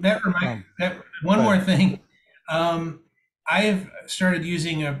 Okay. One more thing. I've started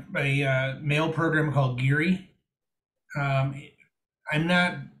using a mail program called Geary. I'm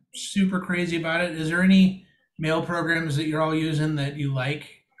not super crazy about it. Is there any mail programs that you're all using that you like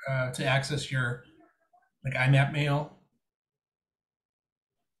to access your IMAP mail?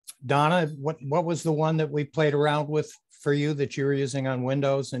 Donna, what was the one that we played around with for you that you were using on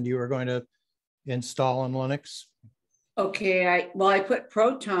Windows and you were going to install on Linux? Okay, I put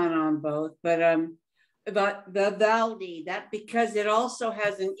Proton on both, but about the Valdi, that because it also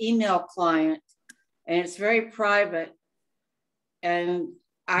has an email client and it's very private. And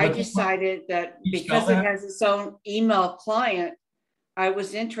I decided that because it has its own email client, I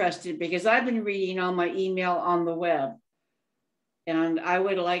was interested because I've been reading all my email on the web. And I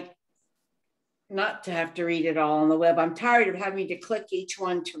would like not to have to read it all on the web. I'm tired of having to click each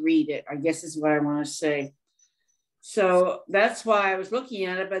one to read it, I guess is what I want to say. So that's why I was looking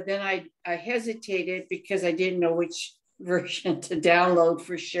at it, but then I hesitated because I didn't know which version to download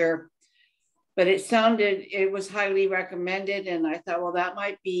for sure. But it was highly recommended. And I thought, well, that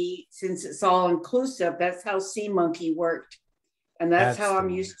might be, since it's all inclusive, that's how SeaMonkey worked. And that's how I'm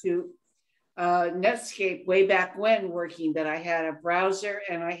used to Netscape way back when working, that I had a browser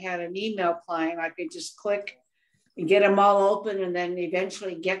and I had an email client. I could just click and get them all open and then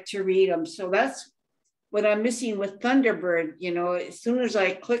eventually get to read them. So that's what I'm missing with Thunderbird. As soon as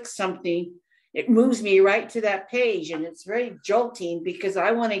I click something, it moves me right to that page, and it's very jolting because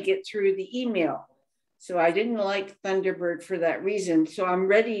I want to get through the email. So I didn't like Thunderbird for that reason. So I'm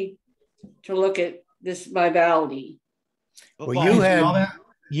ready to look at this Vivaldi. Well,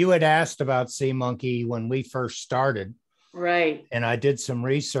 you had asked about SeaMonkey when we first started. Right. And I did some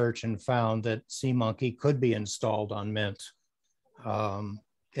research and found that SeaMonkey could be installed on Mint.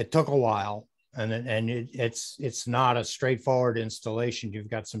 It took a while. And it's not a straightforward installation. You've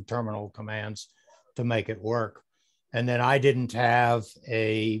got some terminal commands to make it work. And then I didn't have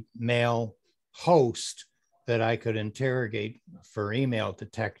a mail host that I could interrogate for email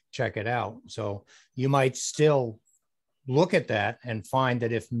to check it out. So you might still look at that and find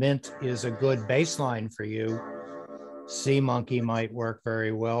that if Mint is a good baseline for you, SeaMonkey might work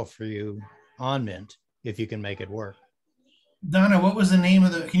very well for you on Mint if you can make it work. Donna, what was the name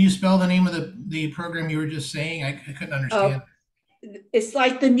of can you spell the name of the program you were just saying? I couldn't understand. It's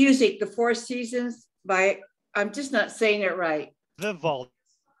like the music, the Four Seasons by I'm just not saying it right. Vivaldi.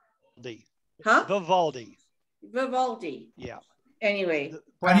 Huh? Vivaldi. Vivaldi. Yeah. Anyway.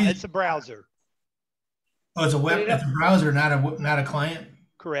 It's a browser. Oh, it's a web. It's a browser, not a client.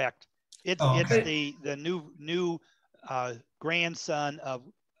 Correct. It's okay. the new grandson of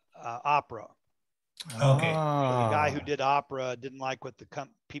Opera. Okay. So the guy who did Opera didn't like what the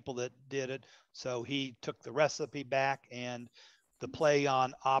people that did it, so he took the recipe back and the play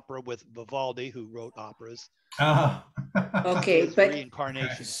on Opera with Vivaldi, who wrote operas. Okay, his but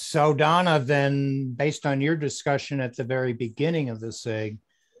reincarnation. So Donna, then based on your discussion at the very beginning of the SIG,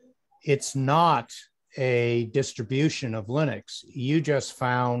 it's not a distribution of Linux. You just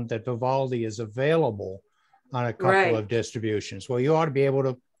found that Vivaldi is available on a couple of distributions. Well, you ought to be able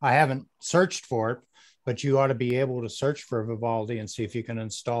to, I haven't searched for it, but you ought to be able to search for Vivaldi and see if you can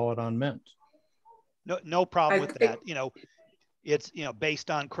install it on Mint. No problem with that. You know, it's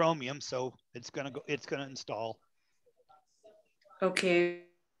based on Chromium, so it's gonna install. Okay.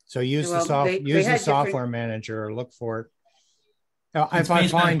 So use the software manager or look for it. If I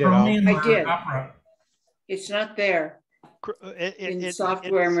find it, I did. It's not there in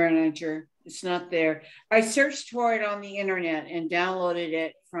software manager. It's not there. I searched for it on the internet and downloaded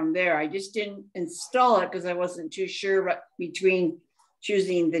it from there. I just didn't install it because I wasn't too sure between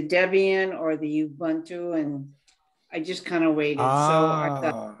choosing the Debian or the Ubuntu, and I just kind of waited. So I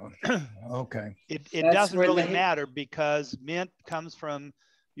thought, okay. It doesn't really matter because Mint comes from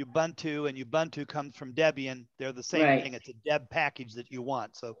Ubuntu and Ubuntu comes from Debian. They're the same thing. It's a deb package that you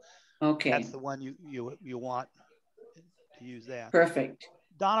want. So that's the one you want to use that. Perfect.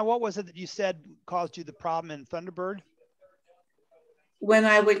 Donna, what was it that you said caused you the problem in Thunderbird? When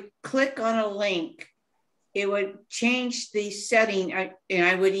I would click on a link, it would change the setting and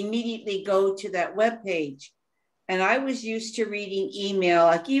I would immediately go to that web page. And I was used to reading email,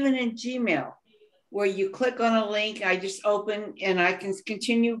 like even in Gmail, where you click on a link, I just open and I can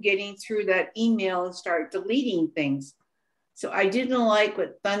continue getting through that email and start deleting things. So I didn't like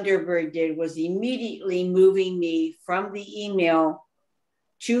what Thunderbird did, was immediately moving me from the email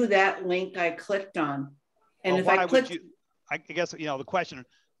to that link I clicked on. And if I clicked, I guess, the question,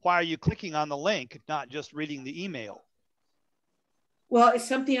 why are you clicking on the link, not just reading the email? Well, it's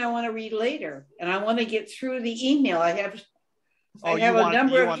something I want to read later and I want to get through the email. I have a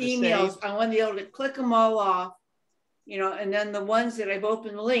number of emails. I want to be able to click them all off, and then the ones that I've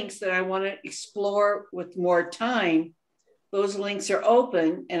opened links that I want to explore with more time, those links are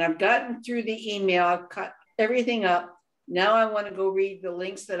open and I've gotten through the email. I've cut everything up. Now I want to go read the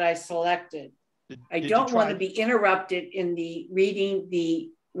links that I selected. I don't want to be interrupted in the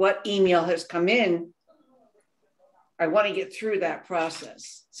reading what email has come in. I want to get through that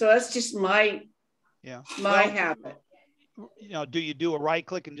process. So that's just my habit. Do you do a right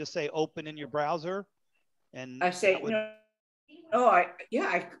click and just say open in your browser? And I say,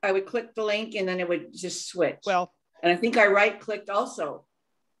 I would click the link and then it would just switch. Well, and I think I right clicked also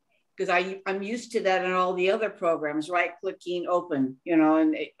because I'm used to that in all the other programs, right clicking open,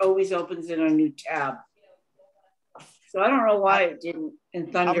 and it always opens in a new tab. So I don't know why it didn't in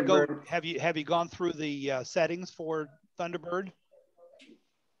Thunderbird. Have you gone through the settings for Thunderbird?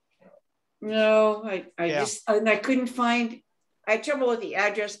 No, I couldn't find. I had trouble with the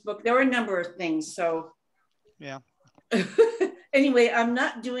address book. There were a number of things. So yeah. Anyway, I'm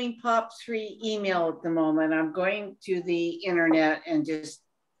not doing POP3 email at the moment. I'm going to the internet and just.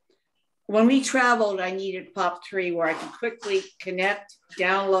 When we traveled, I needed POP3 where I could quickly connect,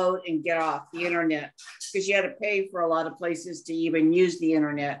 download, and get off the internet because you had to pay for a lot of places to even use the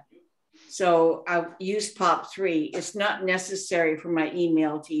internet. So I used POP3. It's not necessary for my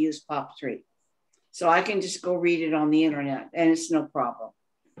email to use POP3. So I can just go read it on the internet and it's no problem.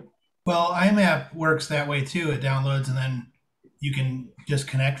 Well, IMAP works that way too. It downloads and then you can just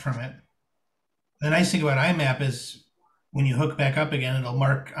connect from it. The nice thing about IMAP is when you hook back up again, it'll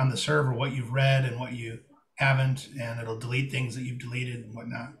mark on the server what you've read and what you haven't, and it'll delete things that you've deleted and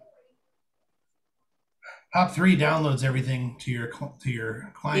whatnot. POP3 downloads everything to your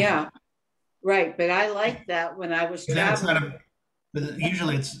client. Yeah, right. But I like that when I was traveling. But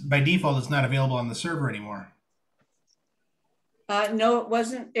usually it's by default, it's not available on the server anymore. No, it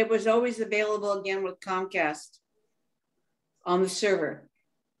wasn't. It was always available again with Comcast on the server.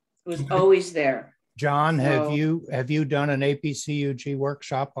 It was always there. John, have you done an APCUG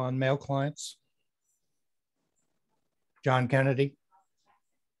workshop on mail clients? John Kennedy?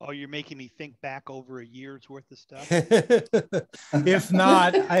 Oh, you're making me think back over a year's worth of stuff. If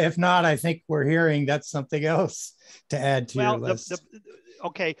not, I think we're hearing that's something else to add to your list.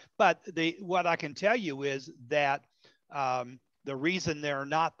 Okay, but what I can tell you is that the reason there are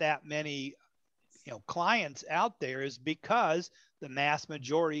not that many clients out there is because the mass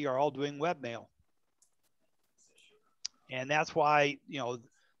majority are all doing webmail. And that's why,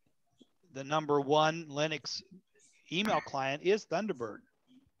 the number one Linux email client is Thunderbird.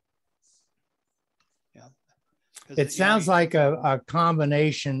 Yeah. It sounds like a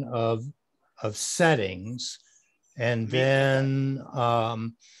combination of settings, and then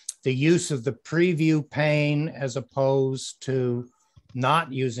the use of the preview pane as opposed to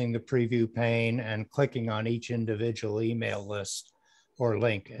not using the preview pane and clicking on each individual email list or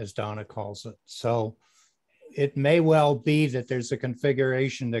link, as Donna calls it. So it may well be that there's a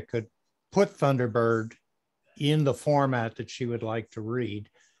configuration that could put Thunderbird in the format that she would like to read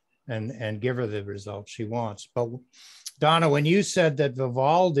and give her the results she wants. But Donna, when you said that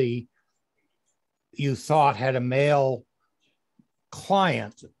Vivaldi, you thought had a mail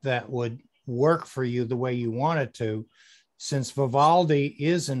client that would work for you the way you want it to, since Vivaldi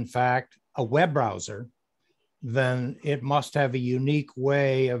is in fact a web browser, then it must have a unique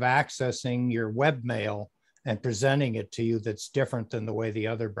way of accessing your webmail and presenting it to you that's different than the way the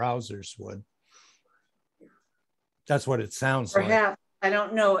other browsers would. That's what it sounds like. Perhaps, I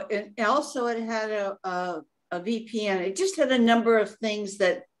don't know. And also it had a VPN. It just had a number of things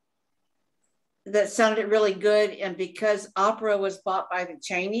that sounded really good. And because Opera was bought by the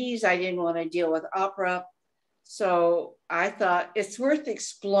Chinese, I didn't want to deal with Opera. So I thought it's worth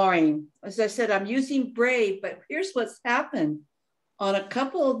exploring. As I said, I'm using Brave, but here's what's happened. On a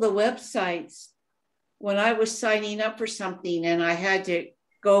couple of the websites, when I was signing up for something and I had to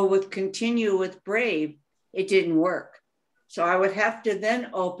go with continue with Brave, it didn't work. So I would have to then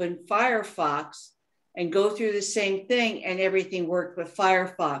open Firefox and go through the same thing, and everything worked with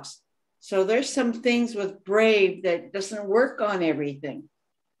Firefox. So there's some things with Brave that doesn't work on everything.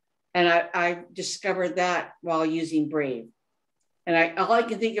 And I discovered that while using Brave. And all I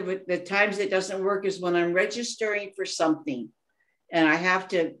can think of the times it doesn't work is when I'm registering for something and I have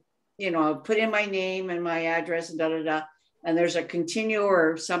to, put in my name and my address and and there's a continue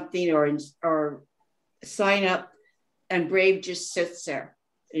or something or sign up, and Brave just sits there.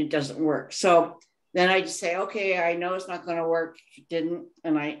 It doesn't work. So then I just say, okay, I know it's not going to work. It didn't.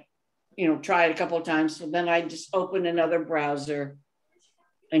 And I, tried a couple of times. So then I just open another browser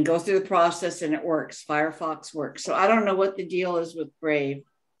and go through the process, and it works. Firefox works. So I don't know what the deal is with Brave.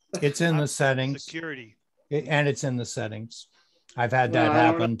 It's in the settings. Security. And it's in the settings. I've had that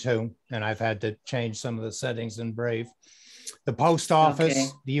happen too. And I've had to change some of the settings in Brave. The post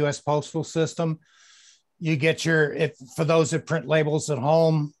office, the US postal system, you get for those that print labels at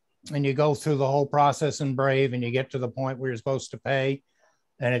home, and you go through the whole process in Brave, and you get to the point where you're supposed to pay,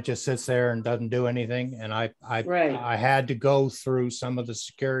 and it just sits there and doesn't do anything. And I had to go through some of the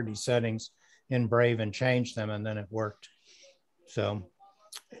security settings in Brave and change them, and then it worked. So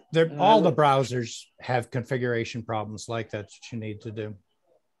all the browsers have configuration problems like that you need to do.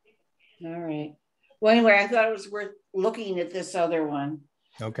 All right. Well, anyway, I thought it was worth looking at this other one.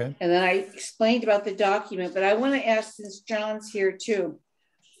 Okay. And then I explained about the document, but I want to ask, since John's here too,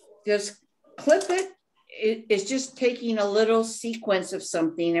 does Clip It is just taking a little sequence of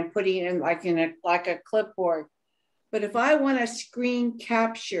something and putting it in like a clipboard. But if I want to screen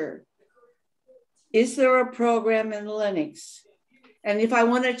capture, is there a program in Linux? And if I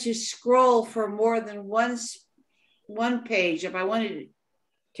wanted to scroll for more than one page, if I wanted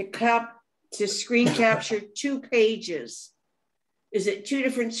to screen capture 2 pages, is it 2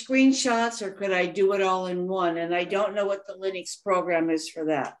 different screenshots, or could I do it all in one? And I don't know what the Linux program is for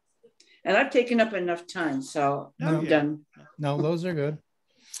that. And I've taken up enough time, so I'm done. No, those are good.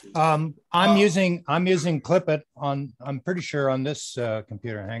 I'm using Clipit on, I'm pretty sure on this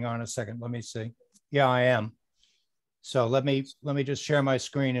computer. Hang on a second. Let me see. Yeah, I am. So let me just share my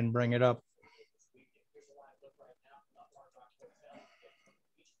screen and bring it up.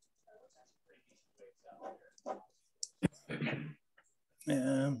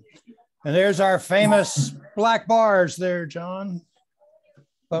 And there's our famous black bars there, John.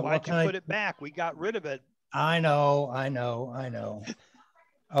 But why'd you put it back? We got rid of it. I know.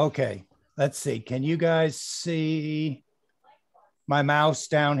 Okay, let's see. Can you guys see my mouse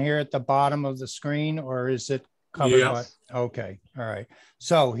down here at the bottom of the screen, or is it covered? Yes. By? Okay, all right.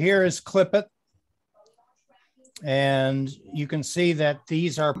 So here is Clipit. And you can see that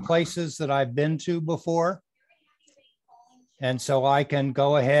these are places that I've been to before. And so I can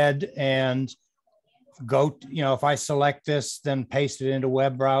go ahead and go, if I select this, then paste it into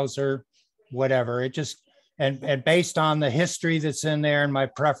web browser, whatever. It just, and based on the history that's in there and my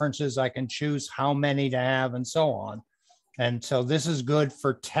preferences, I can choose how many to have and so on. And so this is good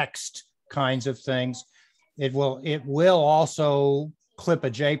for text kinds of things. It will also clip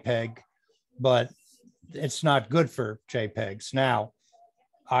a JPEG, but it's not good for JPEGs. Now,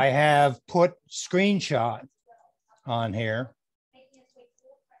 I have put screenshot on here,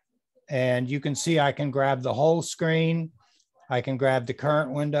 and you can see I can grab the whole screen. I can grab the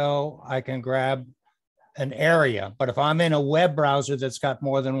current window. I can grab an area, but if I'm in a web browser that's got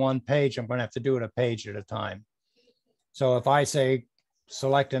more than one page, I'm going to have to do it a page at a time. So if I say,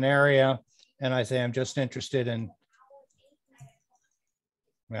 select an area, and I say, I'm just interested in,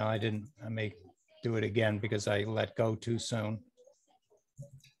 well, I may do it again because I let go too soon.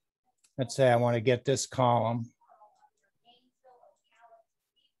 Let's say I want to get this column.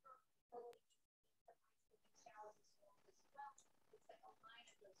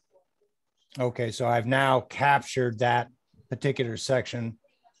 Okay, so I've now captured that particular section,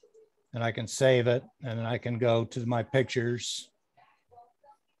 and I can save it, and then I can go to my pictures.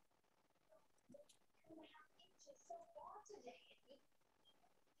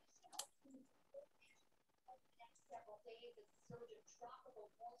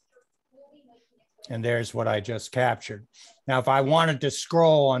 And there's what I just captured. Now, if I wanted to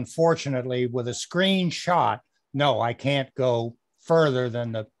scroll, unfortunately, with a screenshot, no, I can't go further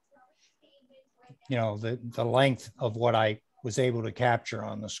than the, you know, the length of what I was able to capture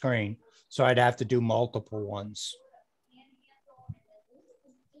on the screen. So I'd have to do multiple ones.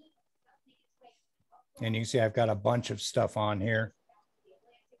 And you can see I've got a bunch of stuff on here.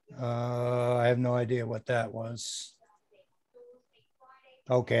 I have no idea what that was.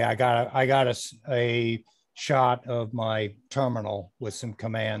 Okay, I got a shot of my terminal with some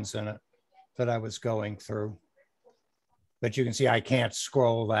commands in it that I was going through. But you can see I can't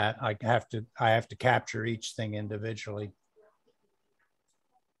scroll that. I have to capture each thing individually.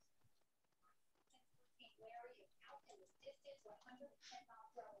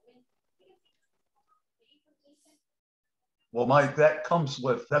 Well, Mike, that comes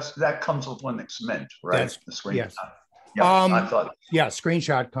with Linux Mint, right? That's, the screen. Yes. Yeah, I thought. Yeah,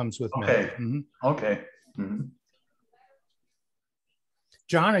 screenshot comes with Mint. Okay. Mm-hmm. Okay. Mm-hmm.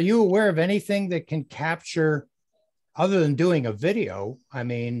 John, are you aware of anything that can capture, other than doing a video, I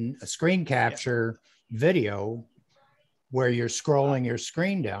mean, a screen capture video where you're scrolling your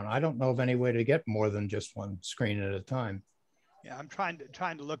screen down? I don't know of any way to get more than just one screen at a time. Yeah, I'm trying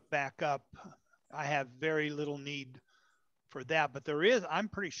to look back up. I have very little need for that, but there is, I'm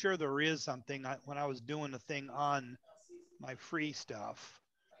pretty sure there is something. When I was doing a thing on my free stuff,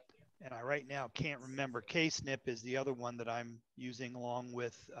 and I right now can't remember. KSnip is the other one that I'm using along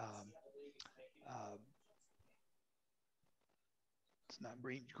with, it's not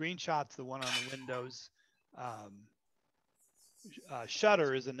Greenshot's the one on the Windows.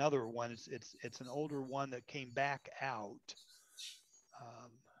 Shutter is another one. It's an older one that came back out.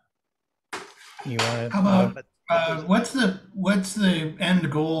 You want to, how about what's the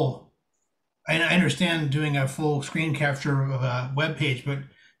end goal? I understand doing a full screen capture of a web page, but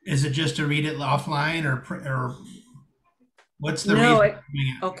is it just to read it offline, or what's the reason?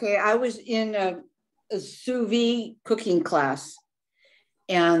 Okay, I was in a sous vide cooking class,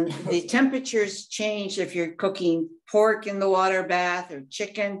 and the temperatures change if you're cooking pork in the water bath or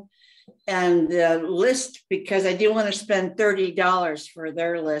chicken. And the list, because I didn't want to spend $30 for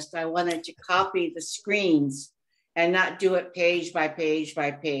their list, I wanted to copy the screens and not do it page by page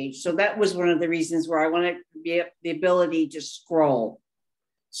by page. So that was one of the reasons where I wanted to be the ability to scroll.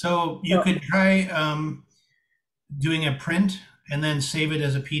 So you could try doing a print and then save it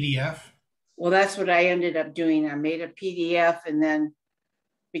as a PDF. Well, that's what I ended up doing. I made a PDF, and then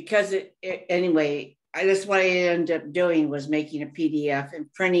because anyway, that's what I ended up doing, was making a PDF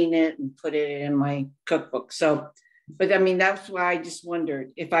and printing it and put it in my cookbook. So, but I mean, that's why I just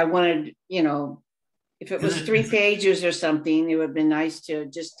wondered if I wanted, you know, if it was 3 pages or something, it would have been nice to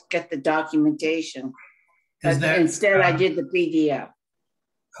just get the documentation. Instead, I did the PDF.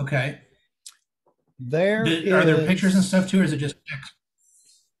 Okay. Are there pictures and stuff too, or is it just text?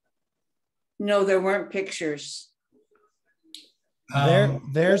 No, there weren't pictures.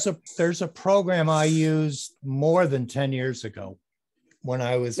 There's a program I used more than 10 years ago when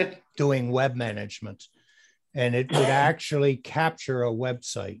I was doing web management, and it would actually capture a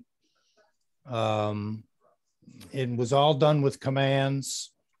website. It was all done with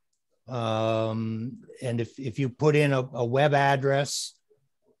commands. And if you put in a web address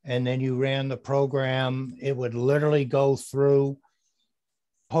and then you ran the program, it would literally go through,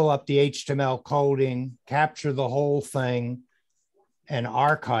 pull up the HTML coding, capture the whole thing, and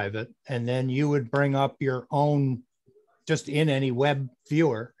archive it. And then you would bring up your own, just in any web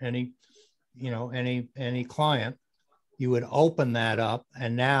viewer, any client, you would open that up,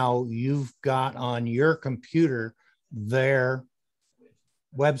 and now you've got on your computer their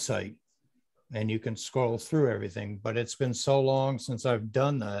website. and you can scroll through everything. But it's been so long since I've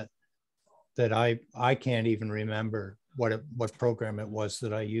done that that I can't even remember what program it was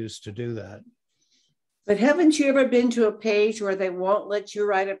that I used to do that. But haven't you ever been to a page where they won't let you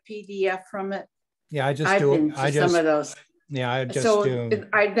write a PDF from it? Yeah, I've been to some of those. Yeah, I just so do.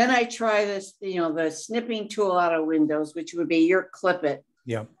 Then I try this, the snipping tool out of Windows, which would be your clip it.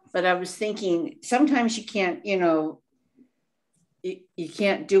 Yeah. But I was thinking sometimes you can't, you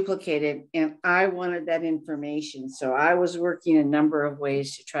can't duplicate it. And I wanted that information. So I was working a number of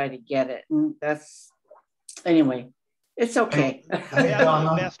ways to try to get it. And anyway, it's okay.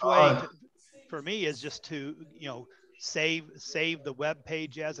 The best way for me is just to, save the web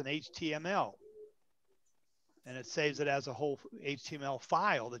page as an HTML. And it saves it as a whole HTML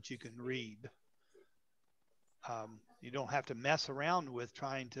file that you can read. You don't have to mess around with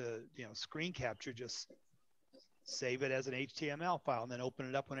trying to, screen capture. Just save it as an HTML file and then open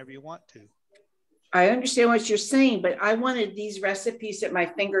it up whenever you want to. I understand what you're saying, but I wanted these recipes at my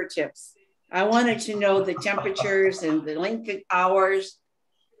fingertips. I wanted to know the temperatures and the length of hours.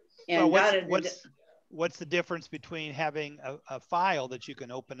 And what's the difference between having a file that you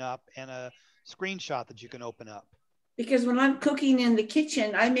can open up and a screenshot that you can open up? Because when I'm cooking in the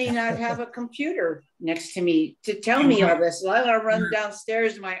kitchen, I may not have a computer next to me to tell me all this. So I gotta run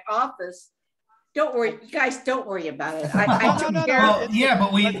downstairs to my office. Don't worry, you guys, don't worry about it. I took care of it. Yeah,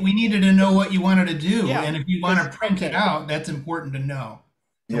 but we needed to know what you wanted to do. Yeah, and if you want to print it out, that's important to know.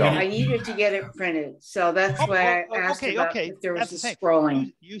 Yeah. I needed to get it printed. So that's why I asked about if there was a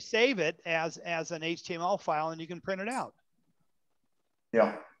scrolling. You save it as an HTML file and you can print it out.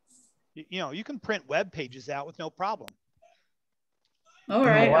 Yeah. You can print web pages out with no problem. All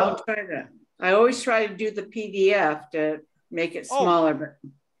right, I'll try that. I always try to do the PDF to make it smaller. But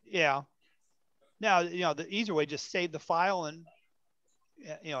yeah. Now, the easier way, just save the file and,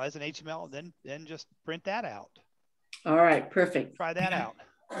 as an HTML, then just print that out. All right, perfect. Try that out.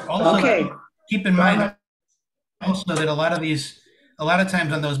 Also, okay. Keep in mind also that a lot of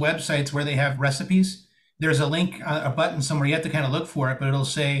times on those websites where they have recipes, there's a link, a button somewhere. You have to kind of look for it, but it'll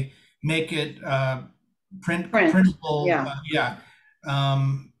say, make it printable. Yeah.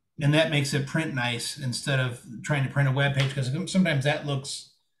 And that makes it print nice instead of trying to print a web page, because sometimes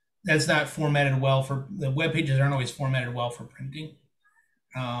that's not formatted well for the web pages aren't always formatted well for printing.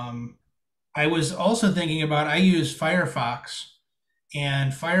 I was also thinking about, I use Firefox,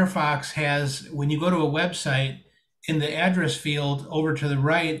 and Firefox has, when you go to a website, in the address field over to the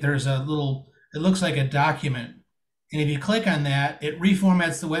right, there's a little, it looks like a document. And if you click on that, it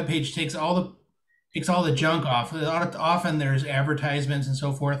reformats the web page, takes all the junk off. Often there's advertisements and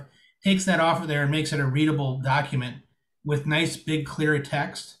so forth. Takes that off of there and makes it a readable document with nice big clear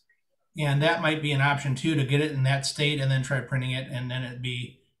text. And that might be an option too, to get it in that state and then try printing it, and then it'd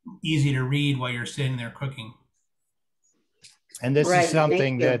be easy to read while you're sitting there cooking. And this is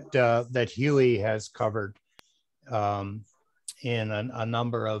something that Huey has covered in a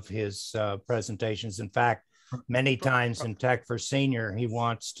number of his presentations. In fact, many times in Tech for Senior, he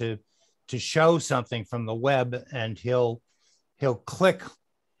wants to show something from the web, and he'll click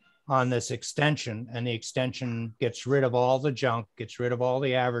on this extension, and the extension gets rid of all the junk, gets rid of all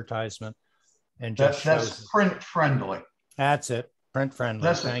the advertisement, and just that's print friendly. That's it, print friendly.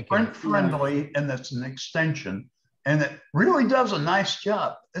 That's print friendly, and that's an extension, and it really does a nice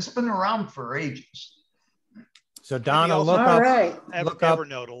job. It's been around for ages. So Donna, look up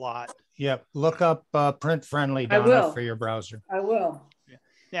Evernote a lot. Yep, look up print friendly, Donna, for your browser. I will. Yeah.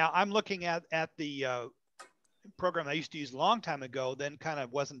 Now I'm looking at the program I used to use a long time ago, then kind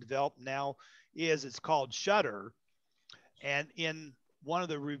of wasn't developed. Now it's called Shutter, and in one of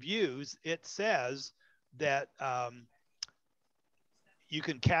the reviews it says that you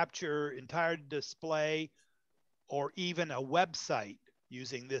can capture entire display or even a website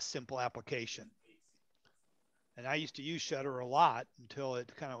using this simple application. And I used to use Shutter a lot until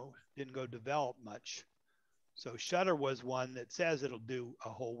it kind of didn't go develop much. So Shutter was one that says it'll do a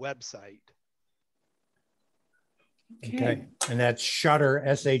whole website. Okay. And that's Shutter,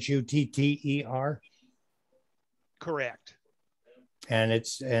 Shutter. Correct. And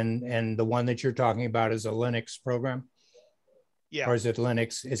it's and the one that you're talking about is a Linux program? Yeah. Or is it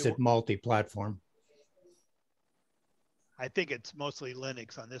Linux? Is it multi-platform? I think it's mostly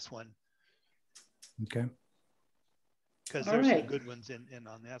Linux on this one. Okay. Because there's some good ones in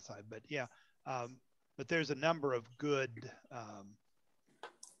on that side. But yeah, but there's a number of good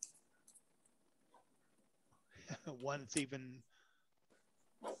one. It's even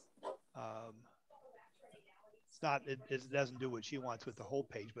it's not, it doesn't do what she wants with the whole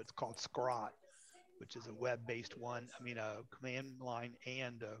page, but it's called Scrot. which is a web-based one. I mean, a command line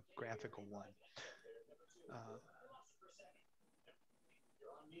and a graphical one.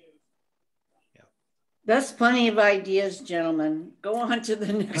 That's plenty of ideas, gentlemen. Go on to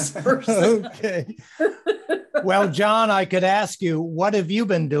the next person. Okay. Well, John, I could ask you, what have you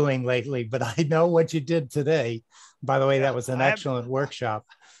been doing lately? But I know what you did today. By the way, that was an excellent workshop.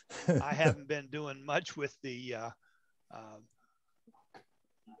 I haven't been doing much with the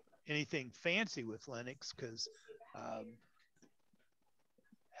anything fancy with Linux, because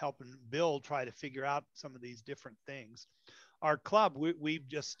helping Bill try to figure out some of these different things. Our club,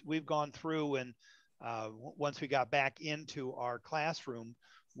 we've gone through, and once we got back into our classroom,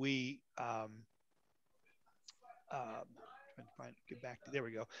 we get back to, there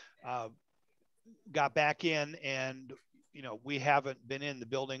we go, got back in, and we haven't been in the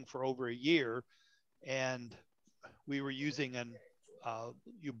building for over a year, and we were using an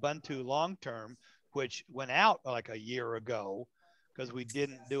Ubuntu long-term, which went out like a year ago, because we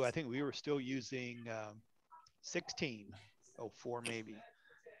didn't do, I think we were still using 16.04 maybe.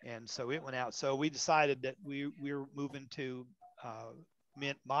 And so it went out. So we decided that we were moving to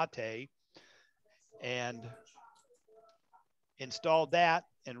Mint Mate, and installed that,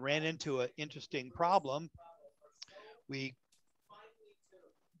 and ran into an interesting problem. We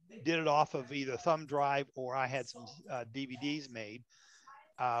did it off of either thumb drive, or I had some DVDs made,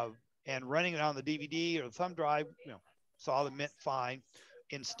 and running it on the DVD or the thumb drive, saw the Mint fine,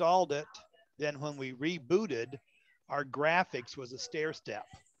 installed it. Then when we rebooted, our graphics was a stair step.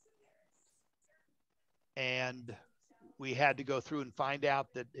 And we had to go through and find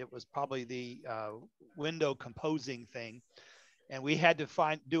out that it was probably the window composing thing. And we had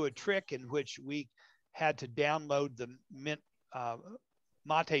to do a trick in which we had to download the Mint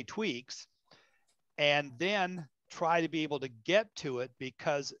Mate tweaks, and then try to be able to get to it,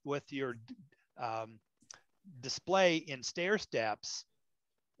 because with your display in stair steps,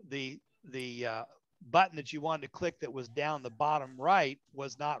 the button that you wanted to click that was down the bottom right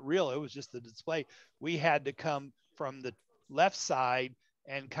was not real. It was just the display. We had to come from the left side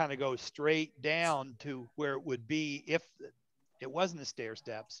and kind of go straight down to where it would be if it wasn't the stair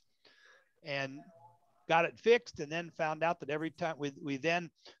steps, and got it fixed. And then found out that every time we then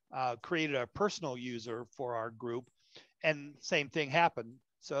created a personal user for our group, and same thing happened.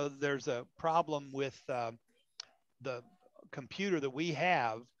 So there's a problem with the computer that we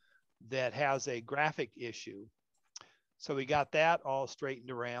have that has a graphic issue. So we got that all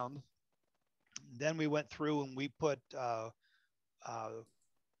straightened around. Then we went through and we put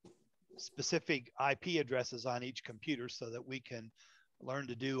specific IP addresses on each computer, so that we can learn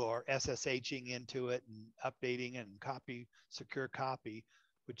to do our SSHing into it and updating and copy, secure copy,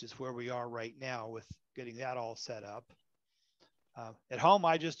 which is where we are right now with getting that all set up. At home,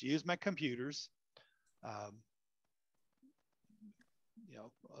 I just use my computers.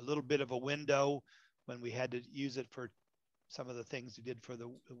 A little bit of a window when we had to use it for some of the things we did for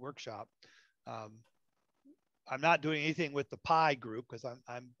the workshop. I'm not doing anything with the Pi group, because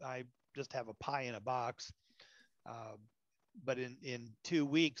I just have a Pi in a box. But in 2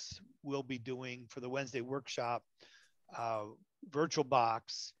 weeks, we'll be doing, for the Wednesday workshop,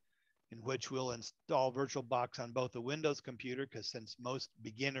 VirtualBox, in which we'll install VirtualBox on both the Windows computer, because since most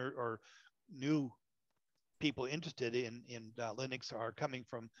beginner or new people interested in Linux are coming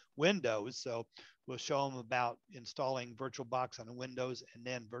from Windows, so we'll show them about installing VirtualBox on Windows and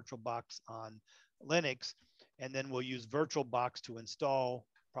then VirtualBox on Linux, and then we'll use VirtualBox to install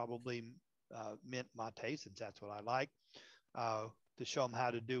probably Mint Mate, since that's what I like, to show them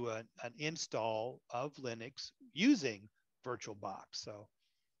how to do an install of Linux using VirtualBox. So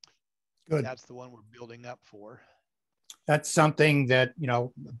good. That's the one we're building up for. That's something that,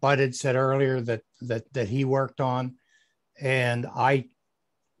 Bud had said earlier that he worked on, and I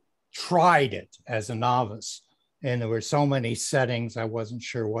tried it as a novice, and there were so many settings I wasn't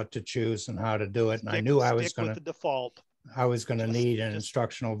sure what to choose and how to do it, and I knew I was going to default. I was going to need an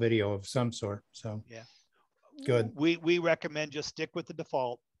instructional video of some sort. So yeah, good. We recommend just stick with the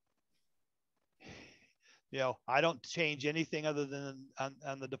default. I don't change anything other than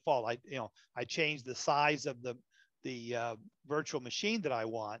on the default. I change the size of the virtual machine that I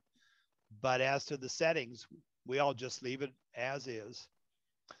want, but as to the settings, we all just leave it as is.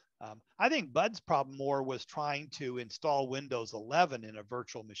 I think Bud's problem more was trying to install Windows 11 in a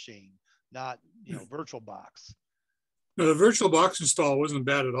virtual machine, not VirtualBox. No, the VirtualBox install wasn't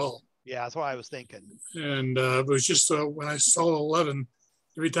bad at all. Yeah, that's what I was thinking. And it was just when I installed 11,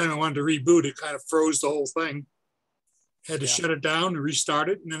 every time I wanted to reboot, it kind of froze the whole thing. Had to shut it down and restart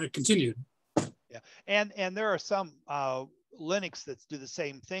it, and then it continued. Yeah, and there are some Linux that do the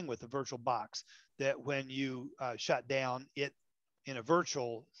same thing with the VirtualBox. that when you shut down it in a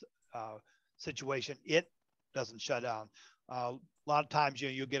virtual situation, it doesn't shut down. A lot of times,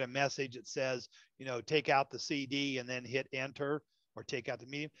 you'll get a message that says, take out the CD and then hit enter, or take out the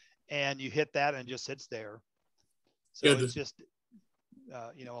medium, and you hit that and it just sits there. So it's just,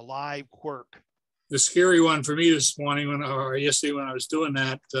 a live quirk. The scary one for me this morning, or yesterday when I was doing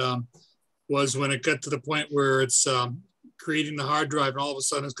that, was when it got to the point where it's creating the hard drive and all of a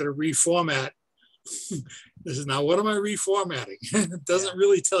sudden it's going to reformat. This is now, what am I reformatting? It doesn't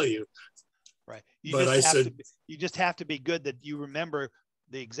really tell you. Right. You just have to be good that you remember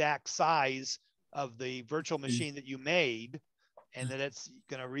the exact size of the virtual machine that you made, and that it's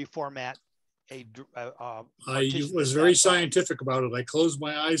going to reformat a I was very scientific about it. I closed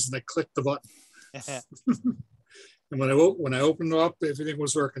my eyes and I clicked the button. And when I opened it up, everything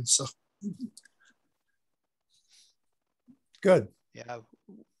was working. So good. Yeah.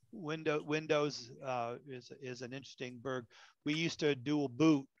 Windows is an interesting burg. We used to dual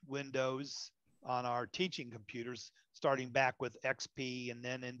boot Windows on our teaching computers, starting back with XP and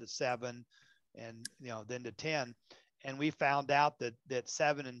then into 7 and then to 10. And we found out that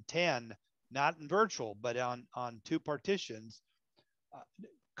 7 and 10, not in virtual, but on 2 partitions,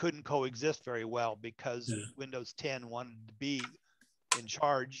 couldn't coexist very well because Windows 10 wanted to be in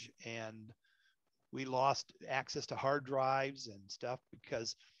charge, and we lost access to hard drives and stuff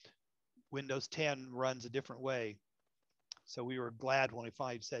because Windows 10 runs a different way. So we were glad when we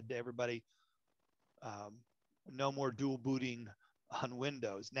finally said to everybody, no more dual booting on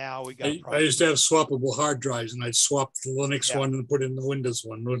Windows. Now we got. I used to have swappable hard drives, and I'd swap the Linux one and put in the Windows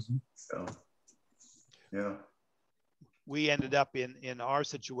one. Yeah. We ended up in our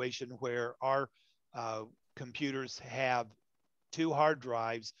situation where our computers have 2 hard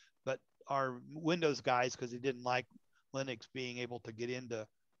drives, but our Windows guys, because they didn't like Linux being able to get into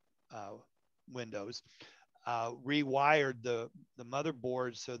Windows, rewired the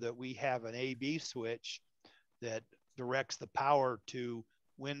motherboard so that we have an A/B switch that directs the power to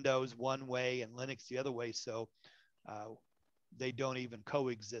Windows one way and Linux the other way. So they don't even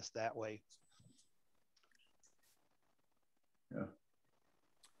coexist that way. Yeah.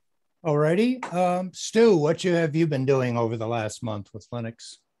 Alrighty. Stu, what have you been doing over the last month with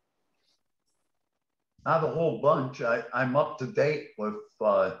Linux? Not a whole bunch. I'm up to date with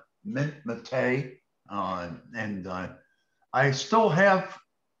Mint Mate, and I still have,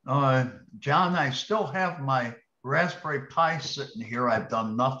 John, I still have my Raspberry Pi sitting here. I've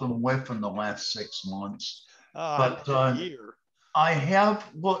done nothing with in the last 6 months. But a year. I have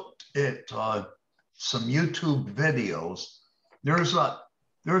looked at some YouTube videos. There's a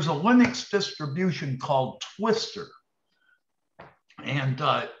Linux distribution called Twister, and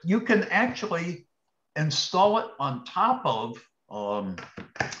you can actually install it on top of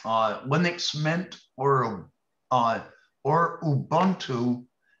Linux Mint or Ubuntu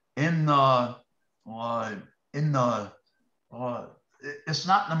in the it's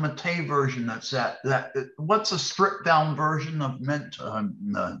not the Mate version. That's that. What's a stripped down version of Mint?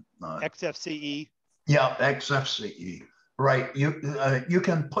 XFCE. Yeah, XFCE. Right. You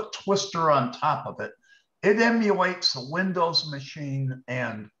can put Twister on top of it. It emulates a Windows machine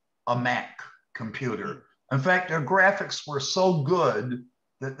and a Mac computer. In fact, their graphics were so good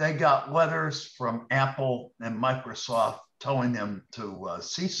that they got letters from Apple and Microsoft telling them to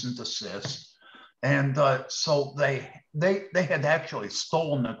cease and desist. And so they had actually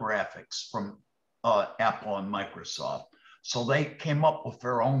stolen the graphics from Apple and Microsoft. So they came up with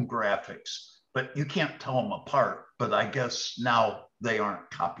their own graphics, but you can't tell them apart. But I guess now they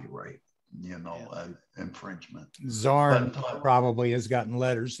aren't copyright, infringement. Zorn probably has gotten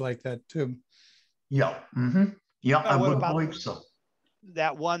letters like that too. Yeah. Mm-hmm. Yeah, I would believe so.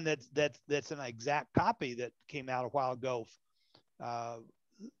 That one that's an exact copy that came out a while ago,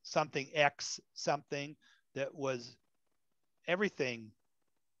 something X something that was everything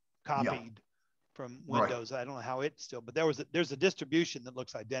copied from Windows. Right. I don't know how it's still, but there's a distribution that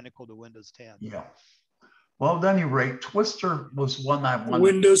looks identical to Windows 10. Yeah. Well, at any rate, Twister was one I wanted.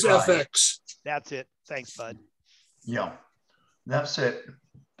 Windows to try. FX. That's it. Thanks, bud. Yeah, that's it.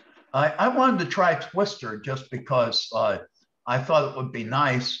 I wanted to try Twister just because I thought it would be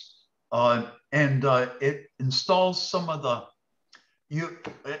nice, and it installs some of the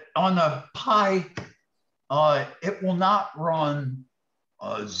on a Pi. It will not run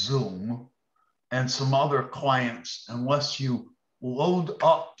Zoom and some other clients unless you load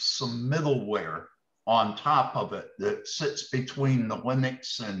up some middleware on top of it that sits between the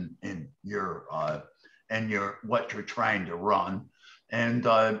Linux and your what you're trying to run. And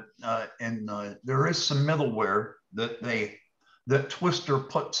there is some middleware that that Twister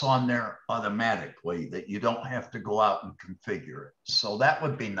puts on there automatically, that you don't have to go out and configure it. So that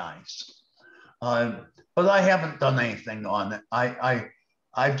would be nice. But I haven't done anything on it. I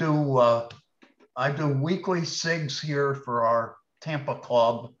do weekly SIGs here for our Tampa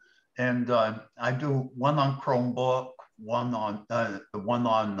club, and I do one on Chromebook, one on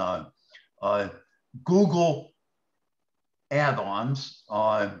Google add-ons,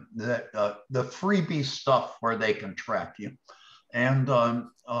 the freebie stuff where they can track you, and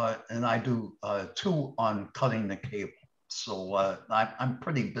I do 2 on cutting the cable. So I'm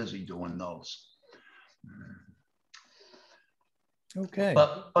pretty busy doing those. Okay.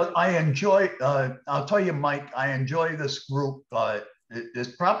 But I enjoy, I'll tell you, Mike, I enjoy this group.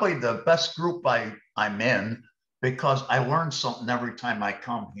 It's probably the best group I'm in, because I learn something every time I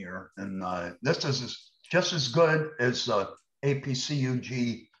come here. And this is just as good as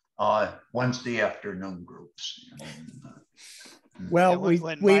APCUG Wednesday afternoon groups. You know? Well,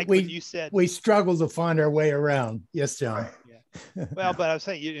 Mike, you said we struggle to find our way around. Yes, John. Right. Yeah. Well, but I was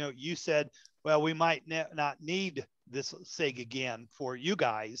saying, you said, well, we might not need this SIG again for you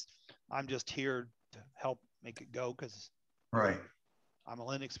guys. I'm just here to help make it go, because right, I'm a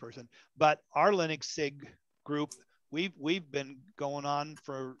Linux person. But our Linux SIG group, we've been going on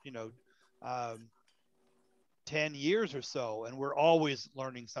for 10 years or so, and we're always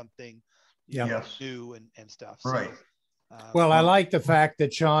learning something new and stuff. Right. So, well, I like the fact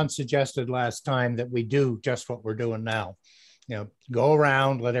that Sean suggested last time that we do just what we're doing now. Go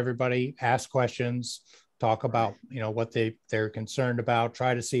around, let everybody ask questions, talk about what they're concerned about,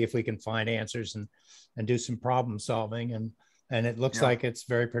 try to see if we can find answers and do some problem solving, and it looks like it's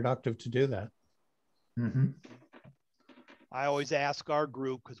very productive to do that. Mm-hmm. I always ask our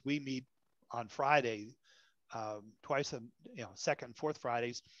group, because we meet on Friday, twice second and fourth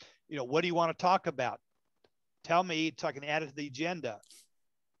Fridays, what do you want to talk about? Tell me so I can add it to the agenda.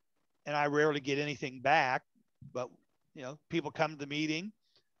 And I rarely get anything back, but people come to the meeting.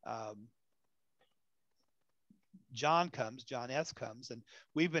 John S comes, and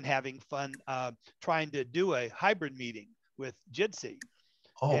we've been having fun trying to do a hybrid meeting with Jitsi.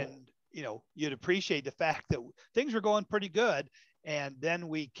 Oh. And you'd appreciate the fact that things were going pretty good, and then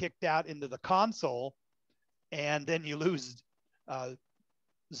we kicked out into the console, and then you lose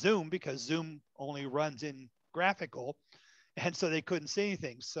Zoom, because Zoom only runs in graphical, and so they couldn't see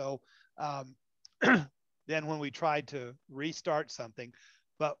anything. So then when we tried to restart something,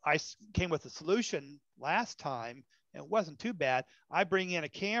 but I came with a solution last time, and it wasn't too bad. I bring in a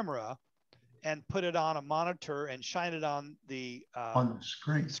camera and put it on a monitor and shine it on the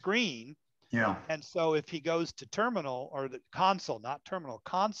screen. Yeah. And so if he goes to terminal, or the console, not terminal,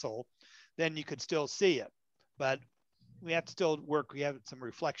 console, then you could still see it. But we have to still work. We have some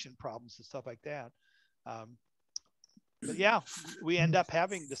reflection problems and stuff like that. But yeah, we end up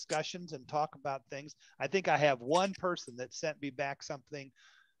having discussions and talk about things. I think I have one person that sent me back something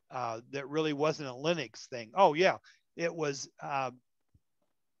that really wasn't a Linux thing. Oh yeah, it was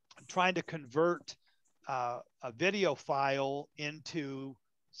trying to convert a video file into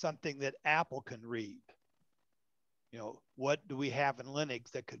something that Apple can read. What do we have in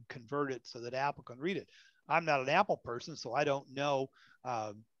Linux that could convert it so that Apple can read it? I'm not an Apple person, so I don't know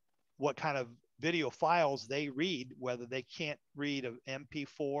what kind of video files they read, whether they can't read an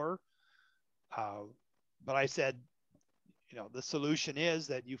MP4. But I said, the solution is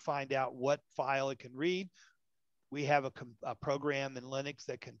that you find out what file it can read. We have a program in Linux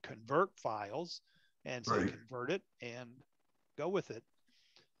that can convert files, and so convert it and go with it.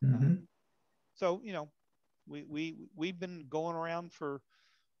 Mm-hmm. So we've been going around for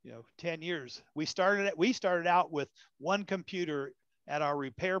 10 years. We started out with one computer at our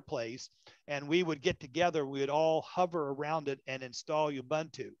repair place, and we would get together. We would all hover around it and install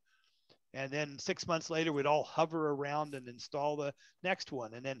Ubuntu. And then 6 months later, we'd all hover around and install the next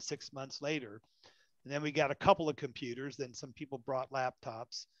one. And then 6 months later, and then we got a couple of computers. Then some people brought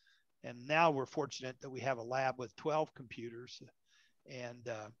laptops. And now we're fortunate that we have a lab with 12 computers. And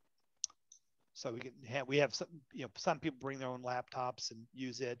so we have some people bring their own laptops and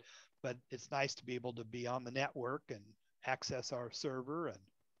use it. But it's nice to be able to be on the network and access our server. And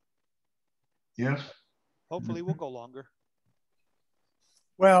yes, hopefully we'll go longer.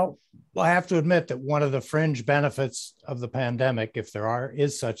 Well, I have to admit that one of the fringe benefits of the pandemic, if there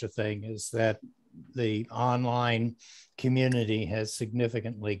is such a thing, is that the online community has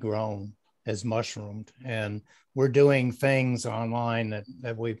significantly grown, has mushroomed, and we're doing things online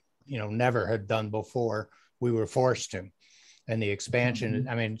that we never had done before. We were forced to, and the expansion.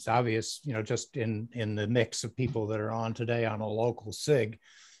 I mean, it's obvious, just in the mix of people that are on today on a local SIG.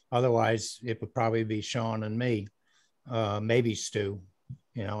 Otherwise, it would probably be Sean and me. maybe Stu,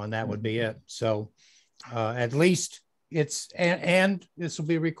 and that would be it. So at least and this will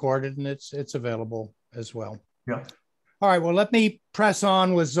be recorded and it's available as well. Yeah. All right, well, let me press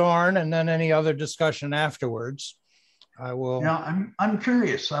on with Zorn and then any other discussion afterwards. I will. Yeah, I'm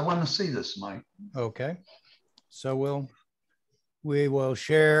curious. I want to see this, Mike. Okay. So we will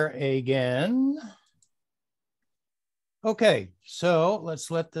share again. Okay, so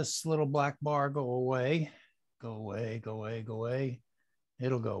let's let this little black bar go away. Go away, go away, go away.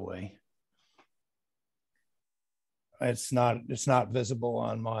 It'll go away. It's not visible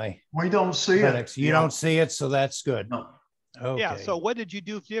on my. We don't see Linux. it. You don't see it, so that's good. No. Okay. Yeah. So what did you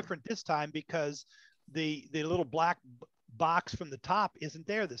do different this time? Because the little black box from the top isn't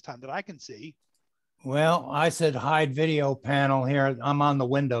there this time that I can see. Well, I said hide video panel here. I'm on the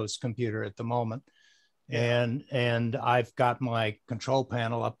Windows computer at the moment. Yeah. And I've got my control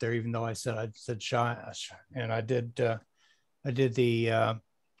panel up there, even though I said shy, and I did the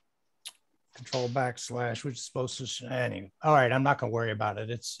control / which is supposed to anyway. All right, I'm not going to worry about it.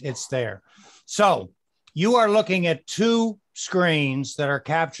 It's there. So you are looking at two screens that are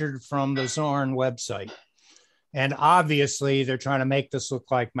captured from the Zorn website, and obviously they're trying to make this look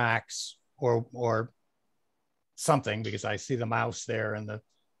like Macs or something, because I see the mouse there and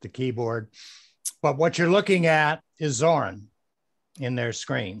the keyboard. But what you're looking at is Zorn in their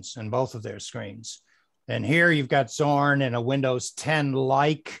screens, in both of their screens. And here you've got Zorn in a Windows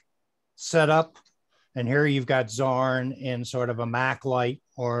 10-like setup. And here you've got Zorn in sort of a Mac-like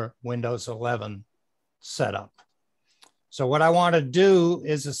or Windows 11 setup. So what I want to do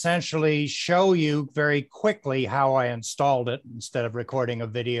is essentially show you very quickly how I installed it instead of recording a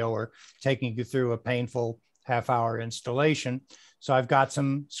video or taking you through a painful half-hour installation. So I've got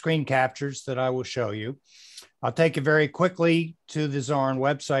some screen captures that I will show you. I'll take you very quickly to the Zorn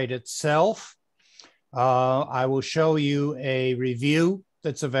website itself. I will show you a review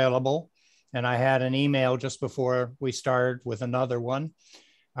that's available. And I had an email just before we started with another one.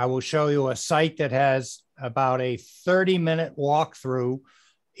 I will show you a site that has about a 30-minute walkthrough,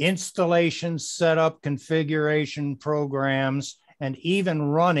 installation, setup, configuration, programs, and even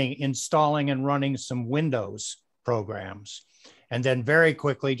installing and running some Windows programs. And then very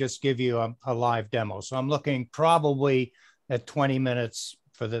quickly just give you a live demo. So I'm looking probably at 20 minutes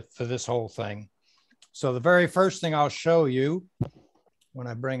for this whole thing. So the very first thing I'll show you when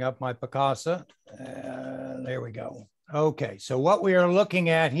I bring up my Picasa, there we go. Okay, so what we are looking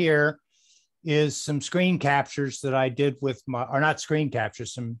at here is some screen captures that I did with or not screen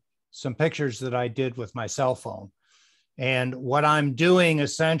captures, some pictures that I did with my cell phone. And what I'm doing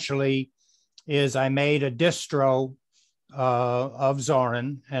essentially is I made a distro of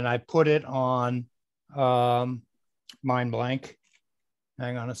Zorn, and I put it on mind blank.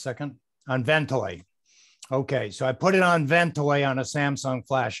 Hang on a second. On Ventoy. Okay, so I put it on Ventoy on a Samsung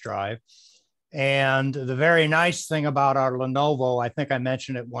flash drive. And the very nice thing about our Lenovo, I think I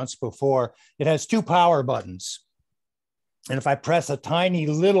mentioned it once before, it has two power buttons. And if I press a tiny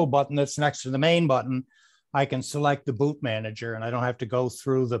little button that's next to the main button, I can select the boot manager, and I don't have to go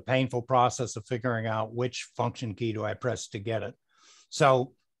through the painful process of figuring out which function key do I press to get it.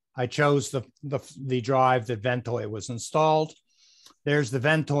 So I chose the drive that Ventoy was installed. There's the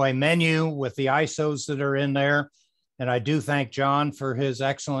Ventoy menu with the ISOs that are in there. And I do thank John for his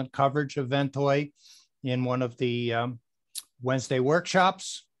excellent coverage of Ventoy in one of the Wednesday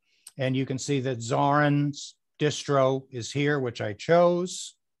workshops. And you can see that Zorn's distro is here, which I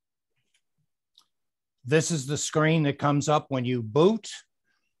chose. This is the screen that comes up when you boot.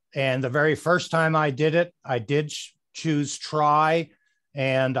 And the very first time I did it, I did choose try,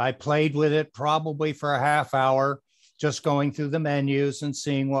 and I played with it probably for a half hour, just going through the menus and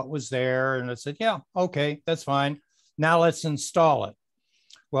seeing what was there. And I said, yeah, okay, that's fine. Now let's install it.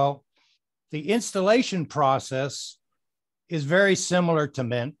 Well, the installation process is very similar to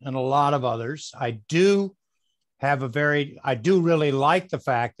Mint and a lot of others. I do really like the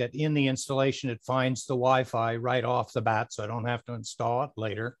fact that in the installation, it finds the Wi-Fi right off the bat, so I don't have to install it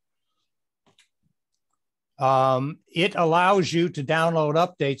later. It allows you to download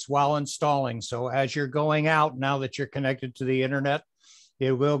updates while installing. So as you're going out, now that you're connected to the internet,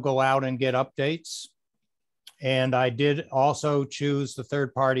 it will go out and get updates. And I did also choose the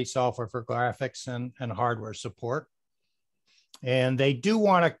third-party software for graphics and hardware support. And they do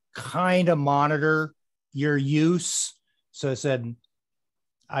want to kind of monitor your use. So I said,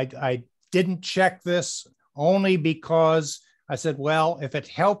 I didn't check this only because I said, well, if it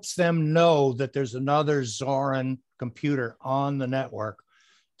helps them know that there's another Zorn computer on the network,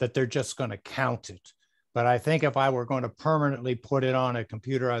 that they're just going to count it. But I think if I were going to permanently put it on a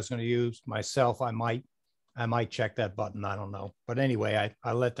computer I was going to use myself, I might I might check that button. I don't know. But anyway,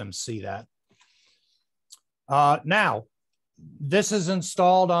 I let them see that. Now, this is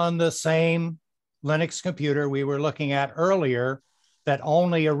installed on the same Linux computer we were looking at earlier that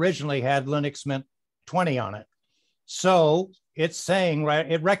only originally had Linux Mint 20 on it. So it's saying, right,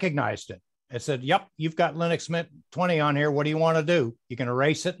 it recognized it. It said, yep, you've got Linux Mint 20 on here. What do you want to do? You can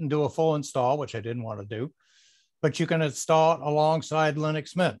erase it and do a full install, which I didn't want to do, but you can install it alongside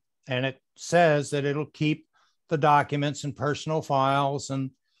Linux Mint. And it says that it'll keep the documents and personal files and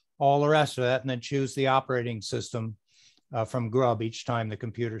all the rest of that, and then choose the operating system from Grub each time the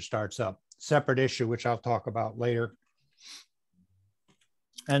computer starts up. Separate issue, which I'll talk about later.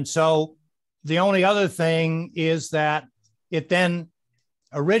 And so the only other thing is that it then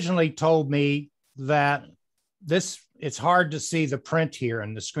originally told me that it's hard to see the print here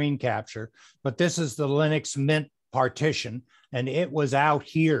in the screen capture, but this is the Linux Mint partition, and it was out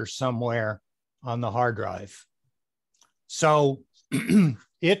here somewhere on the hard drive. So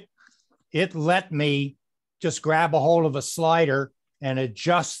it let me just grab a hold of a slider and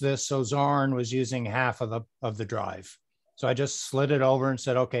adjust this so Zarn was using half of the drive. So I just slid it over and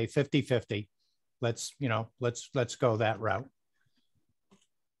said, okay, 50-50. Let's go that route.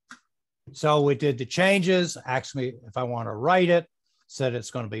 So we did the changes, asked me if I want to write it, said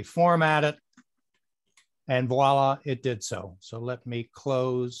it's going to be formatted, and voila, it did so. So let me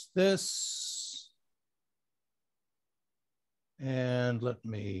close this. And let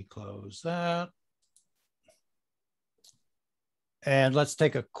me close that. And let's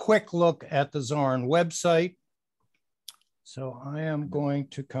take a quick look at the Zarn website. So I am going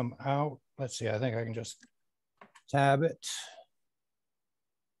to come out. Let's see, I think I can just tab it.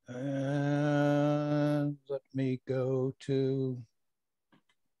 And let me go to,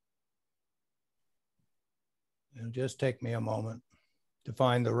 it'll just take me a moment to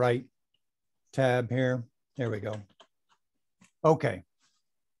find the right tab here. There we go. Okay.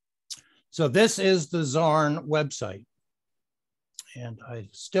 So this is the Zarn website. And I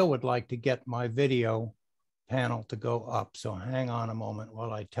still would like to get my video panel to go up. So hang on a moment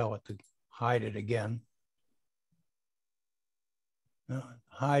while I tell it to hide it again.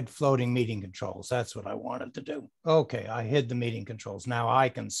 Hide floating meeting controls. That's what I wanted to do. Okay, I hid the meeting controls. Now I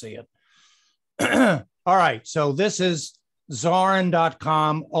can see it. All right, so this is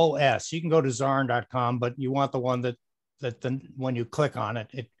Zarn.com OS. You can go to Zarn.com, but you want the one that when you click on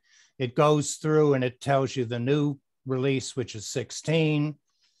it, it goes through and it tells you the new release, which is 16.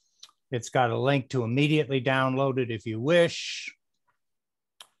 It's got a link to immediately download it if you wish.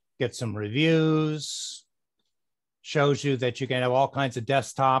 Get some reviews. Shows you that you can have all kinds of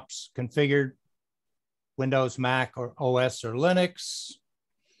desktops configured, Windows, Mac, or OS or Linux.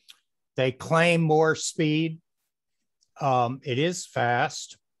 They claim more speed. It is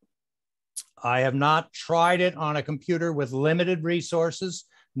fast. I have not tried it on a computer with limited resources,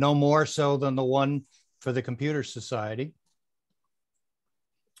 no more so than the one for the Computer Society.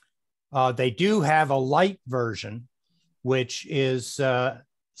 They do have a light version, which is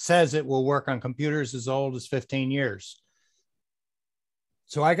says it will work on computers as old as 15 years.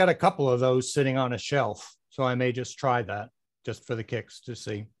 So I got a couple of those sitting on a shelf, so I may just try that just for the kicks to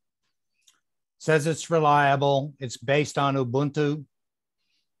see. Says it's reliable. It's based on Ubuntu.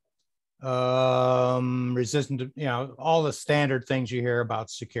 Resistant to, all the standard things you hear about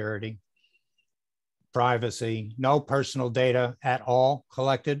security. Privacy, no personal data at all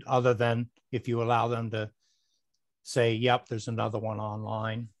collected other than if you allow them to say, yep, there's another one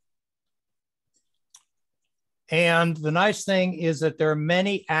online. And the nice thing is that there are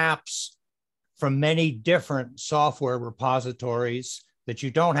many apps from many different software repositories that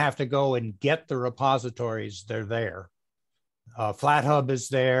you don't have to go and get the repositories. They're there. FlatHub is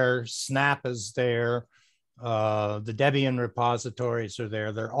there, Snap is there, the Debian repositories are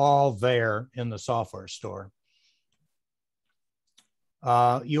there. They're all there in the software store.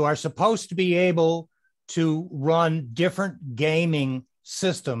 You are supposed to be able to run different gaming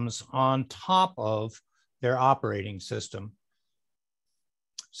systems on top of their operating system.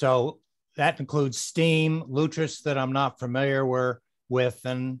 So that includes Steam, Lutris that I'm not familiar with,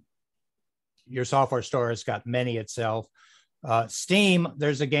 and your software store has got many itself. Steam,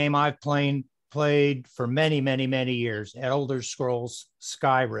 there's a game I've played for many, many, many years, Elder Scrolls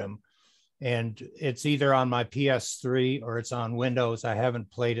Skyrim. And it's either on my PS3 or it's on Windows. I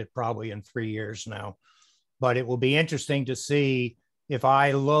haven't played it probably in 3 years now, but it will be interesting to see if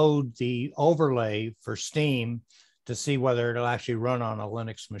I load the overlay for Steam to see whether it'll actually run on a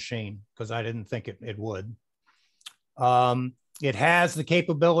Linux machine, because I didn't think it would. It has the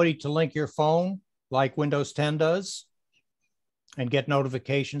capability to link your phone like Windows 10 does and get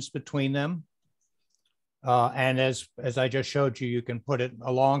notifications between them. And as I just showed you, you can put it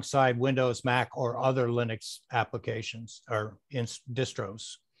alongside Windows, Mac, or other Linux applications or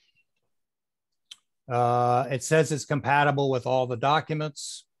distros. It says it's compatible with all the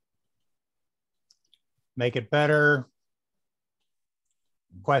documents. Make it better,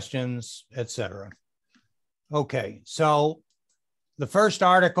 questions, etc. Okay, so the first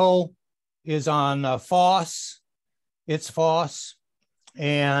article is on FOSS. It's FOSS,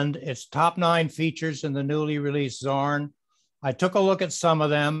 and it's top 9 features in the newly released Zorn. I took a look at some of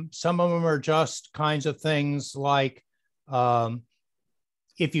them. Some of them are just kinds of things like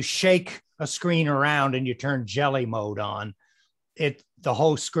if you shake a screen around and you turn jelly mode on, the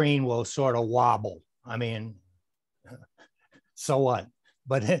whole screen will sort of wobble. I mean, so what?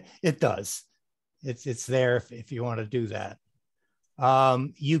 But it does. It's there if you want to do that.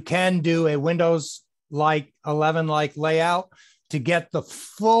 You can do a Windows 11 like layout. To get the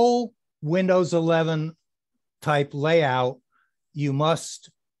full Windows 11 type layout, you must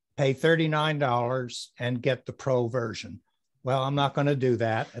pay $39 and get the Pro version. Well, I'm not going to do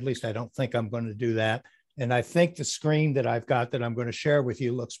that. At least I don't think I'm going to do that. And I think the screen that I've got that I'm going to share with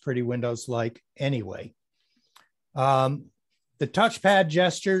you looks pretty Windows-like anyway. The touchpad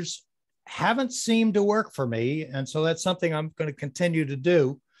gestures haven't seemed to work for me. And so that's something I'm going to continue to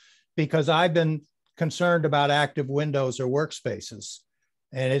do because I've been concerned about active windows or workspaces.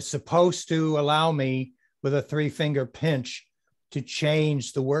 And it's supposed to allow me with a 3-finger pinch to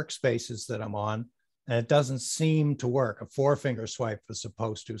change the workspaces that I'm on. And it doesn't seem to work. A 4-finger swipe was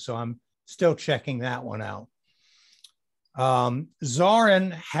supposed to. So I'm still checking that one out.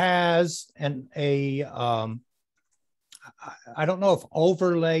 Zorin has I don't know if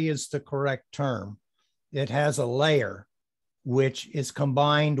overlay is the correct term. It has a layer which is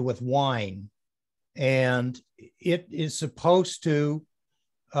combined with wine, and it is supposed to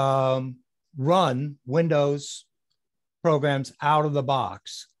run Windows programs out of the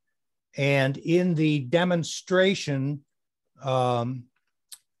box. And in the demonstration on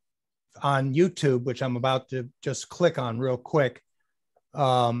YouTube, which I'm about to just click on real quick,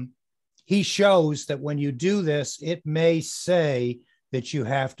 he shows that when you do this, it may say that you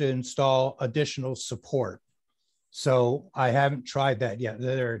have to install additional support. So I haven't tried that yet.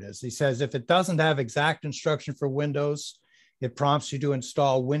 There it is. He says if it doesn't have exact instruction for Windows, it prompts you to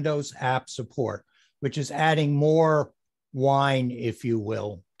install Windows app support, which is adding more wine, if you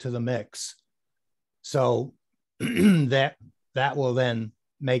will, to the mix. So that will then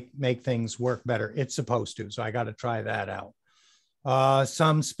make things work better. It's supposed to. So I got to try that out.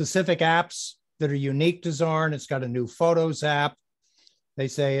 Some specific apps that are unique to Zorn. It's got a new Photos app. They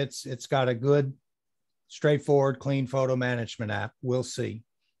say it's got a good, straightforward, clean photo management app. We'll see.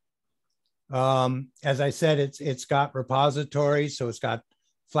 As I said, it's got repositories, so it's got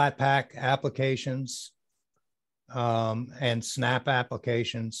Flatpak applications and Snap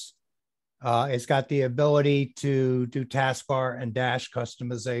applications. It's got the ability to do taskbar and dash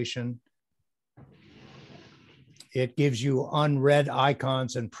customization. It gives you unread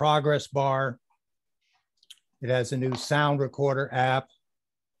icons and progress bar. It has a new sound recorder app.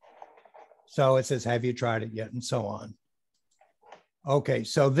 So it says, have you tried it yet? And so on. Okay,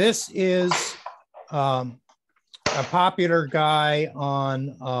 so this is a popular guy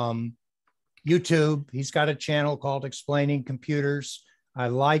on YouTube. He's got a channel called Explaining Computers. I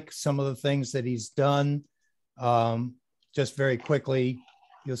like some of the things that he's done. Just very quickly,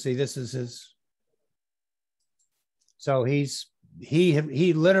 you'll see this is his. So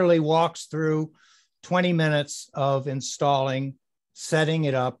he literally walks through 20 minutes of installing, setting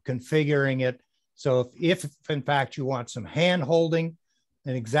it up, configuring it. So if in fact you want some hand holding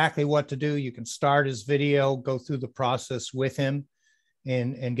and exactly what to do, you can start his video, go through the process with him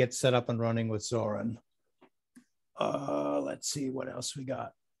and get set up and running with Zorin. Let's see what else we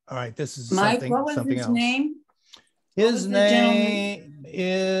got. All right, this is Mike, something, what was something his else. name? His name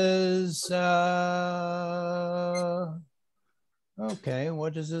is, okay,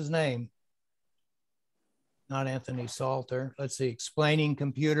 what is his name? Not Anthony Salter. Let's see, Explaining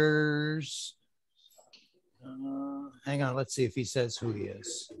Computers. Hang on, let's see if he says who he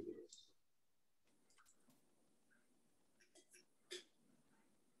is.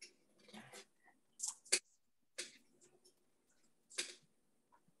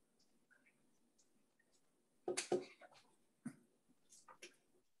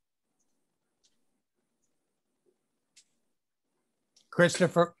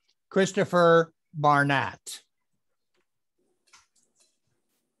 Christopher Barnett.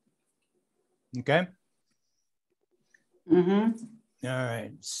 Okay. Mm-hmm. All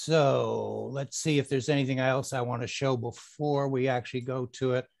right. So let's see if there's anything else I want to show before we actually go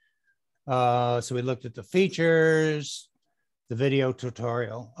to it. So we looked at the features, the video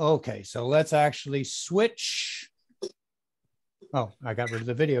tutorial. Okay, so let's actually switch. Oh, I got rid of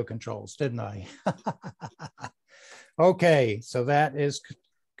the video controls, didn't I? Okay, so that is,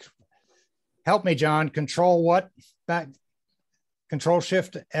 help me, John, control what? Back, control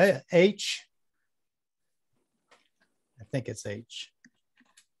shift H. I think it's H.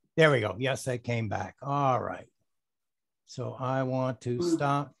 There we go. Yes, that came back. All right. So I want to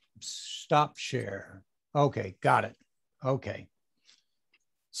stop share. Okay, got it. Okay.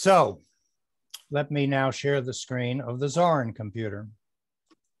 So let me now share the screen of the Zorin computer.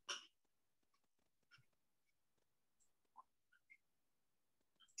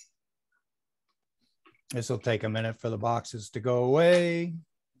 This will take a minute for the boxes to go away.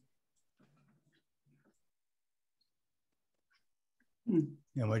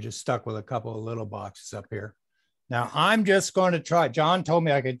 And we're just stuck with a couple of little boxes up here. Now I'm just going to try, John told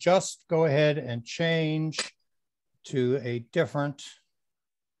me I could just go ahead and change to a different,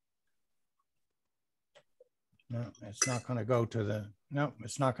 no, it's not going to go to the, no,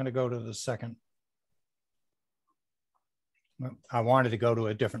 it's not going to go to the second. I wanted to go to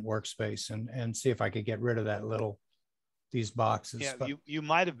a different workspace and see if I could get rid of that little, these boxes. Yeah, but you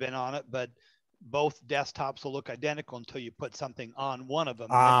might have been on it, but both desktops will look identical until you put something on one of them.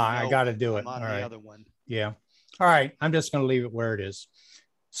 I got to do it. On the other one. Yeah. All right. I'm just going to leave it where it is.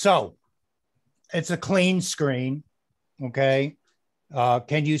 So it's a clean screen. Okay.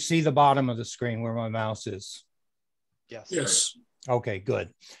 Can you see the bottom of the screen where my mouse is? Yes. Yes. Okay, good.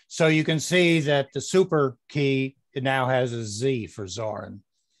 So you can see that the super key, it now has a Z for Zorin.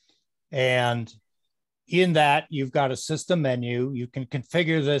 And in that, you've got a system menu. You can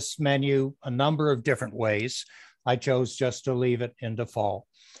configure this menu a number of different ways. I chose just to leave it in default.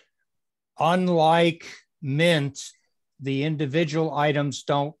 Unlike Mint, the individual items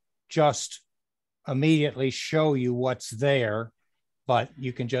don't just immediately show you what's there, but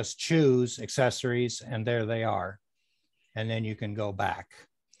you can just choose accessories and there they are. And then you can go back.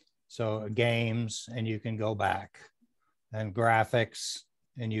 So games, and you can go back, and graphics,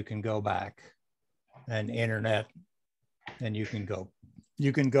 and you can go back, and internet, and you can go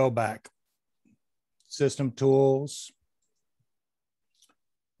back. System tools,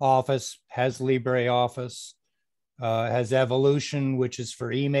 Office, has LibreOffice, has Evolution, which is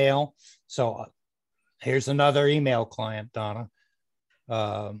for email. So here's another email client, Donna.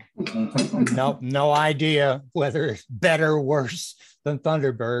 No idea whether it's better or worse than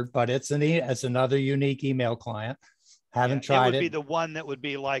Thunderbird, but it's another unique email client. Haven't tried it. It would be the one that would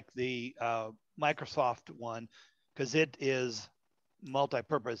be like the Microsoft one, because it is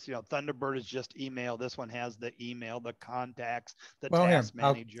multi-purpose. You know, Thunderbird is just email. This one has the email, the contacts, the task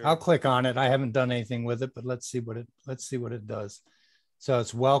manager. I'll click on it. I haven't done anything with it, but let's see what it does. So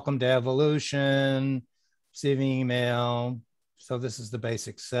it's welcome to Evolution, receiving email. So this is the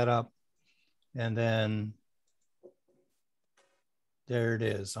basic setup. And then there it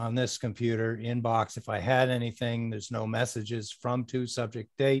is on this computer, inbox. If I had anything, there's no messages, from to, subject,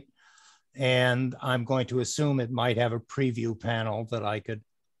 date. And I'm going to assume it might have a preview panel that I could,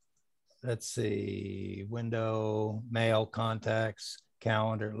 let's see, window, mail, contacts,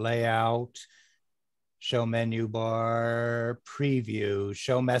 calendar, layout, show menu bar, preview,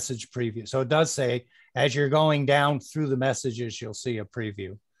 show message preview. So it does say, as you're going down through the messages, you'll see a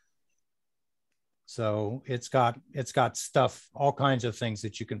preview. So it's got stuff, all kinds of things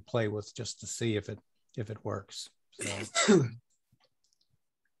that you can play with just to see if it works. So,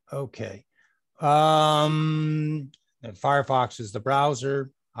 okay. Firefox is the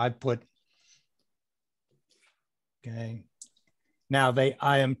browser. Okay. Now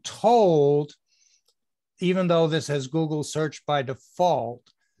I am told, even though this has Google search by default,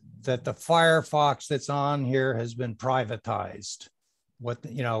 that the Firefox that's on here has been privatized,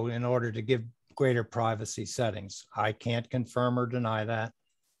 in order to give greater privacy settings. I can't confirm or deny that.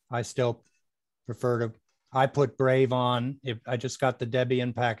 I still prefer I put Brave on. I just got the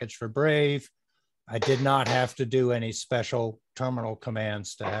Debian package for Brave. I did not have to do any special terminal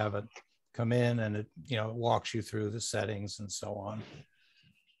commands to have it come in, and it walks you through the settings and so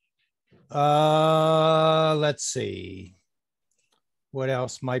on. Let's see. What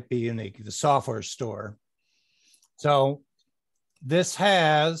else might be unique? The software store. So this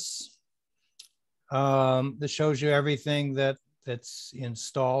has, this shows you everything that's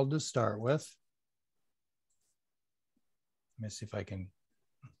installed to start with. Let me see if I can,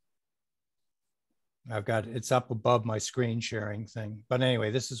 it's up above my screen sharing thing. But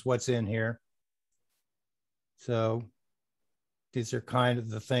anyway, this is what's in here. So these are kind of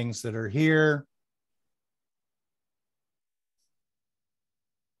the things that are here.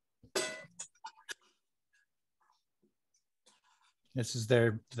 This is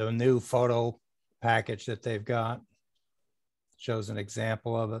the new photo package that they've got. Shows an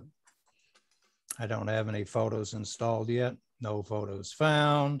example of it. I don't have any photos installed yet. No photos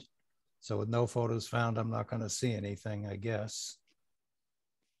found. So with no photos found, I'm not going to see anything, I guess.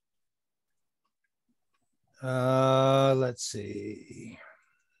 Let's see.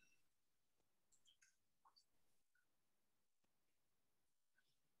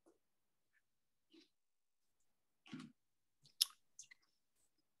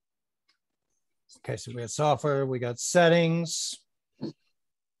 Okay, so we got software, we got settings.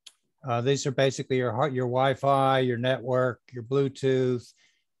 These are basically your Wi-Fi, your network, your Bluetooth,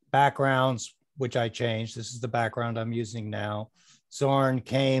 backgrounds, which I changed. This is the background I'm using now. Zorn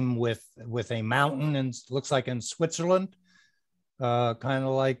came with a mountain and looks like in Switzerland, kind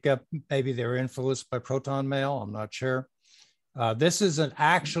of like maybe they were influenced by Proton Mail. I'm not sure. This is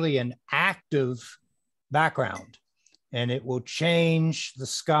actually an active background, and it will change the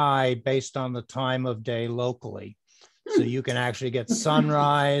sky based on the time of day locally. So you can actually get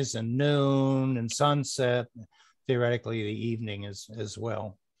sunrise and noon and sunset, theoretically the evening as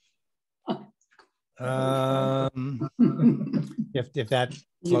well. If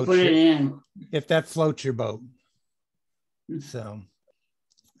that floats your boat. So,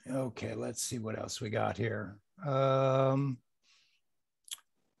 okay, let's see what else we got here. The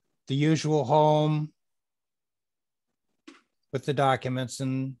usual home with the documents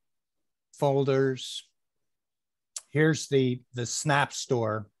and folders. Here's the Snap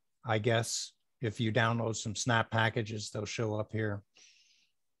store, I guess. If you download some Snap packages, they'll show up here.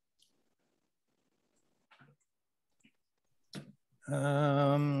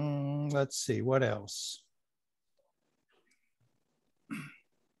 Let's see, what else?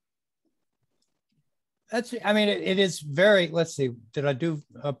 I mean, it is very, let's see, did I do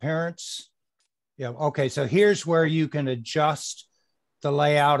appearance? Yeah, okay, so here's where you can adjust the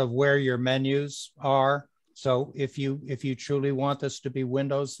layout of where your menus are. So if you truly want this to be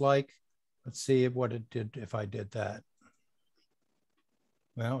Windows-like, let's see what it did if I did that.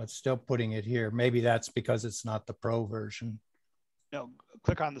 Well, it's still putting it here. Maybe that's because it's not the Pro version. No,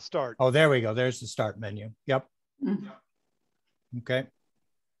 click on the start. Oh, there we go. There's the start menu. Yep. Mm-hmm. Okay.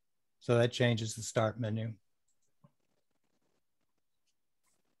 So that changes the start menu.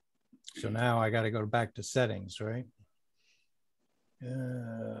 So now I got to go back to settings, right?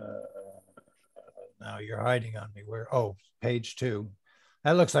 Now you're hiding on me. Where? Oh, page 2.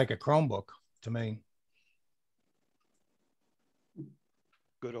 That looks like a Chromebook to me.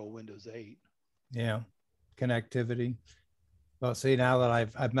 Good old Windows 8. Yeah, connectivity. Well, see, now that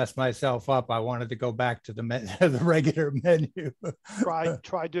I've messed myself up, I wanted to go back to the the regular menu.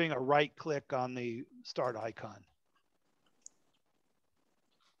 Try doing a right click on the start icon.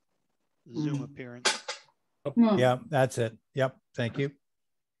 Zoom appearance. Yeah, that's it. Yep, thank you.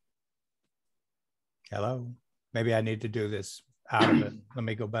 Hello. Maybe I need to do this out of it. Let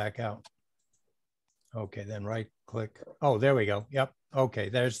me go back out. Okay, then right click. Oh, there we go. Yep. Okay,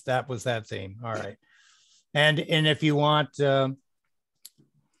 that was that theme. All right. And if you want an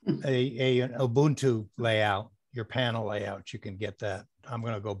Ubuntu layout, your panel layout, you can get that. I'm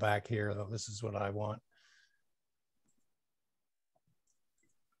going to go back here, though. This is what I want.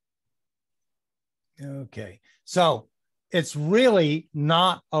 Okay, so it's really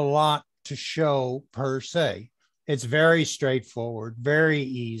not a lot to show per se. It's very straightforward, very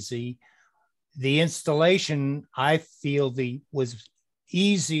easy. The installation, I feel, was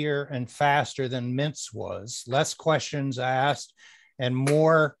easier and faster than Mint's was. Less questions asked and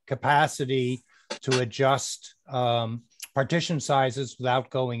more capacity to adjust partition sizes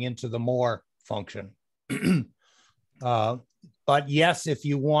without going into the more function. But yes, if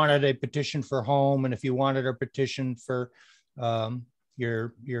you wanted a partition for home and if you wanted a partition for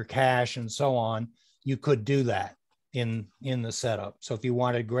your cache and so on, you could do that in the setup. So if you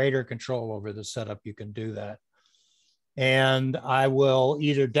wanted greater control over the setup, you can do that. And I will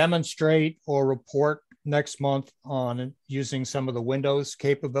either demonstrate or report next month on using some of the Windows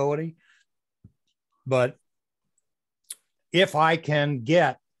capability. But if I can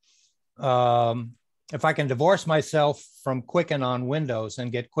get, if I can divorce myself from Quicken on Windows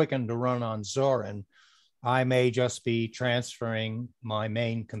and get Quicken to run on Zorin, I may just be transferring my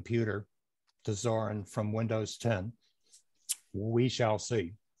main computer to Zorin from Windows 10. We shall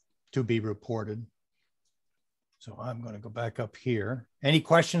see, to be reported. So I'm going to go back up here. Any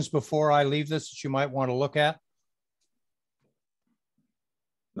questions before I leave this that you might want to look at?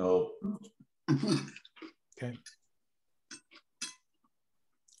 No. Okay.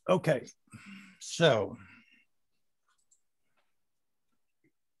 Okay. So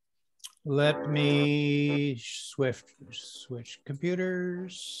Let me switch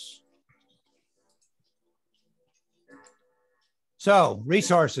computers. So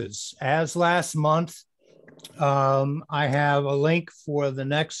resources, as last month, I have a link for the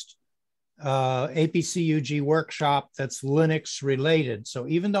next APCUG workshop that's Linux related. So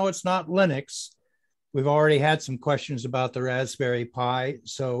even though it's not Linux, we've already had some questions about the Raspberry Pi.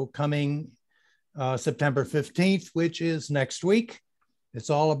 So coming September 15th, which is next week, it's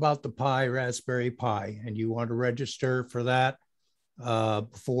all about the Pi, Raspberry Pi, and you want to register for that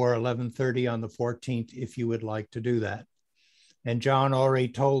before 11:30 on the 14th if you would like to do that. And John already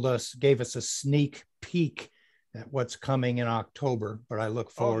gave us a sneak peek at what's coming in October, but I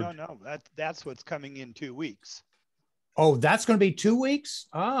look forward. Oh, no, that's what's coming in 2 weeks. Oh, that's going to be 2 weeks?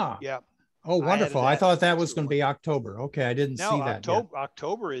 Ah. Yeah. Oh, wonderful. I thought that was going to be October. Okay, I didn't see that yet.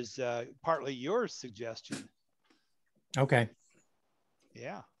 October is partly your suggestion. Okay.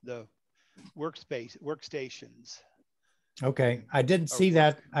 Yeah, the workstations. Okay, I didn't see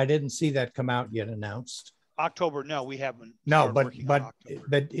that. I didn't see that come out yet announced. October, no, we haven't. No, but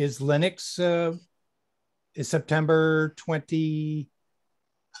is Linux is September 22nd?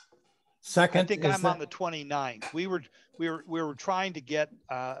 I think I'm on the 29th. We were trying to get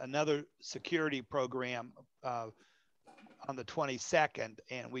another security program on the 22nd,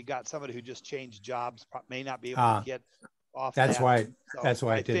 and we got somebody who just changed jobs, may not be able to get off. That's that. why. So that's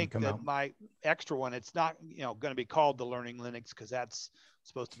why it didn't think come that out. My extra one, it's not going to be called the Learning Linux because that's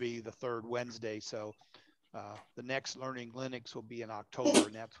supposed to be the third Wednesday. So the next Learning Linux will be in October,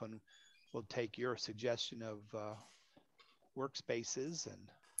 and that's when we'll take your suggestion of workspaces and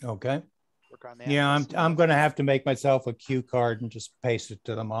okay. Work on that. Yeah, I'm going to have to make myself a cue card and just paste it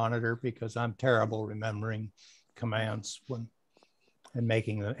to the monitor because I'm terrible remembering commands and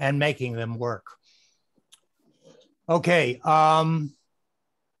making them work. Okay.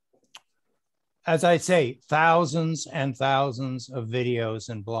 As I say, thousands and thousands of videos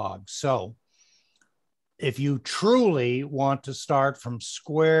and blogs. So if you truly want to start from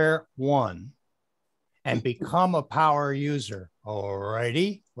square one and become a power user,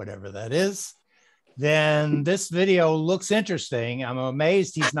 alrighty, whatever that is, then this video looks interesting. I'm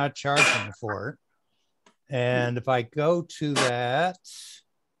amazed he's not charging for it. And if I go to that,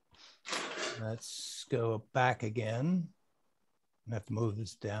 let's go back again. I have to move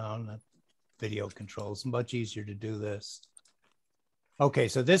this down. That video controls, much easier to do this. Okay,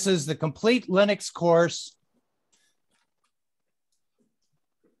 so this is the complete Linux course,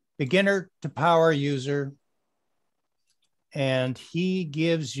 beginner to power user. And he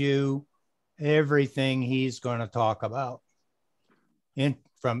gives you everything he's going to talk about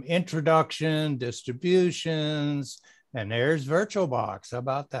from introduction, distributions, and there's VirtualBox. How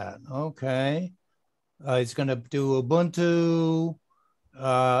about that? Okay. He's going to do Ubuntu.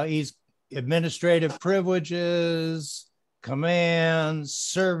 He's administrative privileges, commands,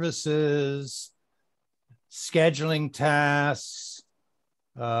 services, scheduling tasks,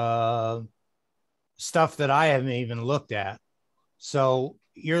 stuff that I haven't even looked at. So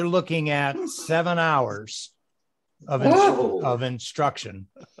you're looking at 7 hours of instruction.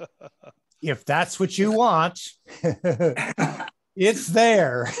 If that's what you want, it's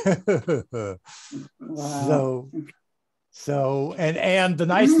there. Wow. So and the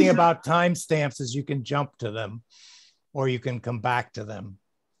nice thing about timestamps is you can jump to them or you can come back to them.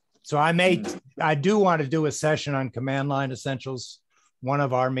 So I do want to do a session on command line essentials, one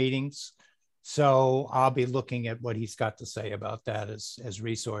of our meetings. So I'll be looking at what he's got to say about that as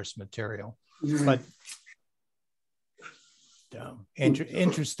resource material. But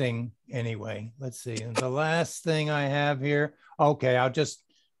interesting anyway. Let's see. And the last thing I have here. Okay, I'll just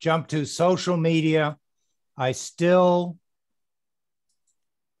jump to social media. I still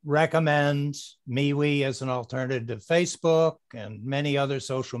recommend MeWe as an alternative to Facebook and many other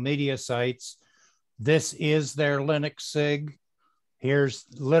social media sites. This is their Linux SIG. Here's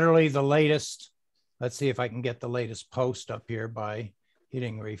literally the latest. Let's see if I can get the latest post up here by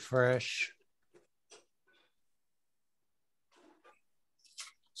hitting refresh.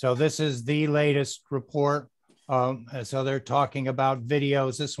 So this is the latest report. So they're talking about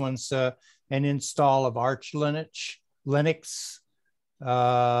videos. This one's an install of Arch Linux.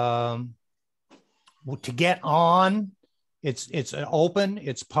 To get on, it's open,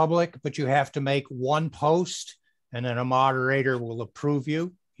 it's public, but you have to make one post and then a moderator will approve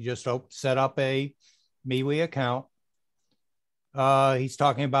you. You just set up a MeWe account. He's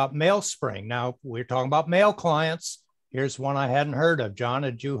talking about MailSpring. Now we're talking about mail clients. Here's one I hadn't heard of. John,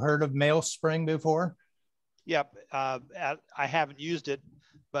 had you heard of MailSpring before? Yep, I haven't used it,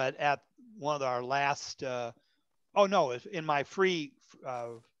 but at one of our last, in my free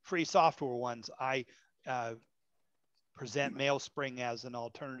free software ones, I present MailSpring as an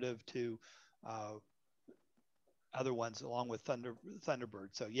alternative to other ones, along with Thunderbird.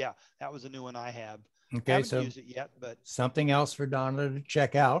 So yeah, that was a new one I have. Okay, Haven't so used it yet, but something else for Donna to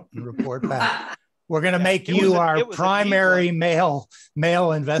check out and report back. We're going to make it you was our it was a neat primary one.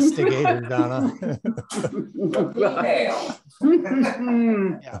 mail investigator, Donna.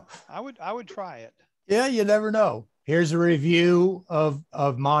 Yeah, I would try it. Yeah, you never know. Here's a review of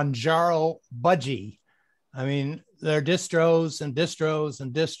Manjaro Budgie. I mean, there are distros and distros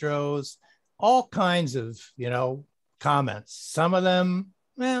and distros, all kinds of, comments. Some of them,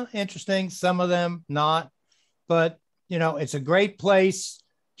 well, interesting. Some of them not. But, it's a great place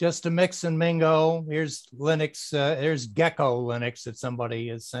just to mix and mingle. Here's Linux. There's Gecko Linux that somebody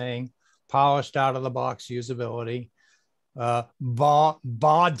is saying. Polished out of the box usability.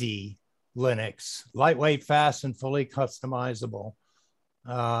 Body Linux. Lightweight, fast, and fully customizable.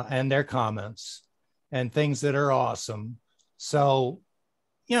 And their comments. And things that are awesome. So,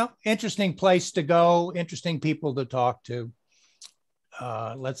 interesting place to go, interesting people to talk to.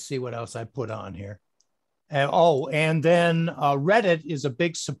 Let's see what else I put on here. And then Reddit is a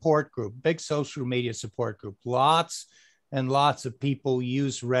big support group, big social media support group. Lots and lots of people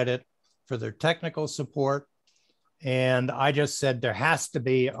use Reddit for their technical support. And I just said there has to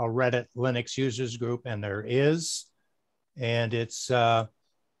be a Reddit Linux users group, and there is. And it's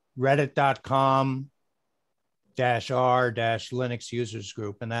reddit.com/r-Linux users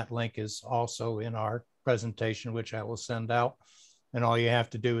group. And that link is also in our presentation, which I will send out. And all you have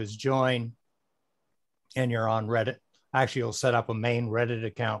to do is join, and you're on Reddit. Actually, you'll set up a main Reddit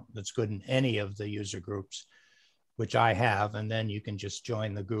account that's good in any of the user groups, which I have. And then you can just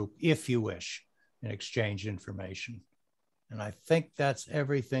join the group if you wish and exchange information. And I think that's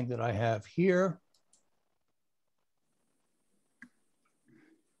everything that I have here.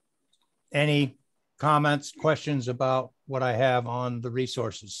 Any comments, questions about what I have on the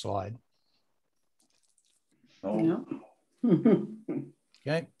resources slide? No.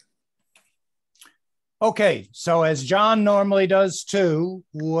 Okay. Okay, so as John normally does too,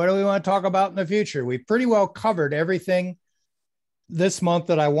 what do we want to talk about in the future? We pretty well covered everything this month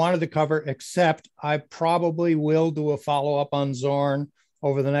that I wanted to cover, except I probably will do a follow-up on Zorn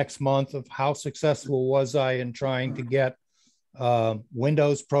over the next month of how successful was I in trying to get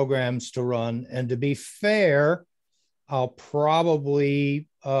Windows programs to run. And to be fair, I'll probably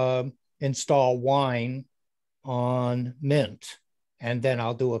install Wine on Mint, and then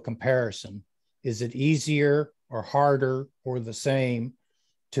I'll do a comparison. Is it easier or harder or the same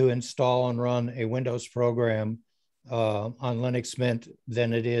to install and run a Windows program on Linux Mint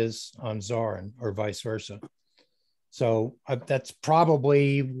than it is on Zorin, or vice versa? So that's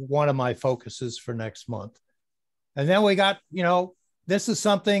probably one of my focuses for next month. And then we got, this is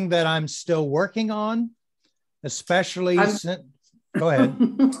something that I'm still working on, especially since, go ahead.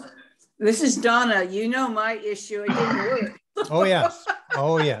 This is Donna. My issue. It didn't work. Oh, yes.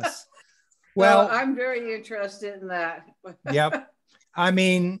 Oh, yes. Well, I'm very interested in that. Yep. I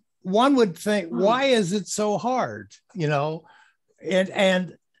mean, one would think, why is it so hard? And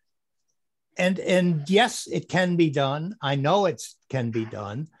yes, it can be done. I know it can be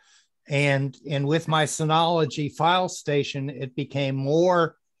done. And with my Synology file station, it became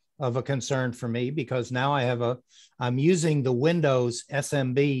more of a concern for me, because now I'm using the Windows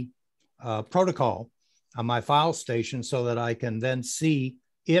SMB protocol on my file station, so that I can then see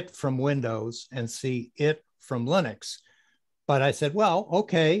it from Windows and see it from Linux. But I said, well,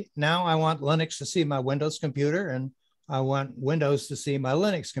 okay, now I want Linux to see my Windows computer, and I want Windows to see my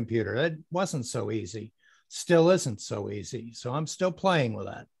Linux computer. It wasn't so easy, still isn't so easy. So I'm still playing with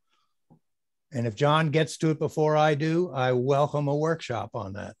that. And if John gets to it before I do, I welcome a workshop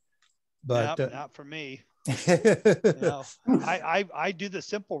on that. But not for me. I do the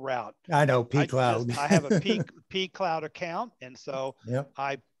simple route. I know, pCloud. I have a pCloud account, and so yep.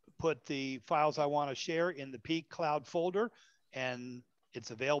 I put the files I want to share in the pCloud folder, and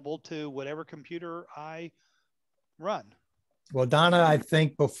it's available to whatever computer I run. Well, Donna, I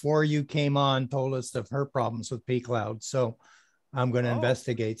think before you came on, told us of her problems with pCloud, so I'm going to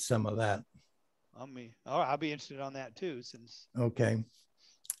investigate some of that. I'll be interested on that too. Okay.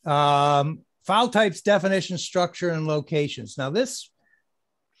 File types, definitions, structure, and locations. Now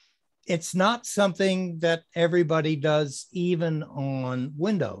it's not something that everybody does, even on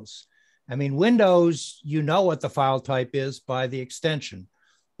Windows. I mean, Windows, what the file type is by the extension,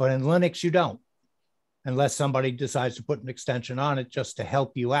 but in Linux, you don't, unless somebody decides to put an extension on it just to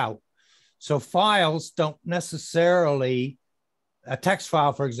help you out. So files don't necessarily, a text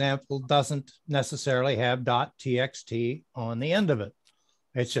file, for example, doesn't necessarily have .txt on the end of it.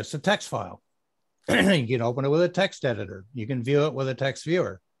 It's just a text file. You can open it with a text editor. You can view it with a text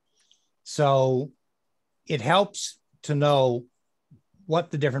viewer. So it helps to know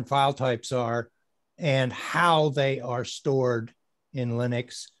what the different file types are and how they are stored in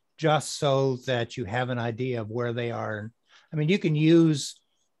Linux, just so that you have an idea of where they are. I mean, you can use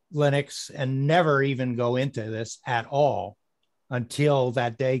Linux and never even go into this at all until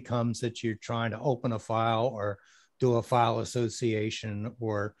that day comes that you're trying to open a file or do a file association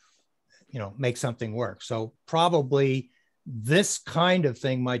or, you know, make something work. So probably this kind of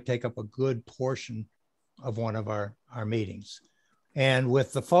thing might take up a good portion of one of our meetings. And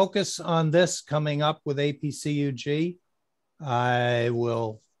with the focus on this coming up with APCUG, I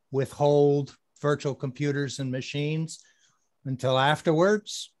will withhold virtual computers and machines until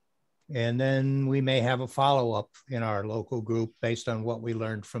afterwards. And then we may have a follow-up in our local group based on what we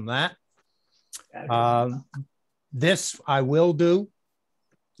learned from that. This I will do.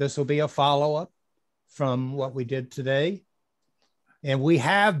 This will be a follow-up from what we did today. And we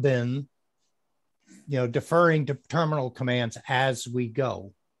have been, you know, deferring to terminal commands as we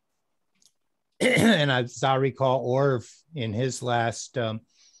go. And as I recall, Orv in his last Learning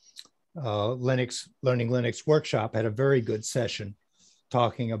Linux workshop had a very good session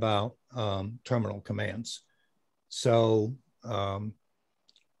talking about terminal commands. So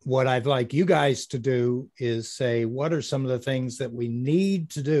what I'd like you guys to do is say, what are some of the things that we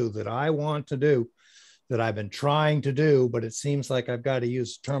need to do, that I want to do, that I've been trying to do, but it seems like I've got to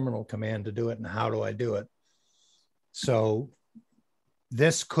use a terminal command to do it, and how do I do it? So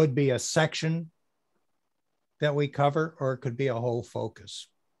this could be a section that we cover, or it could be a whole focus.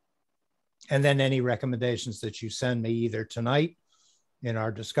 And then any recommendations that you send me either tonight in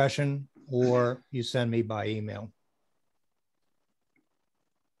our discussion, or you send me by email.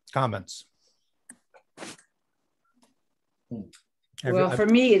 Comments? Well, for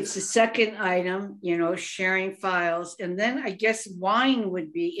me, it's the second item, you know, sharing files. And then I guess wine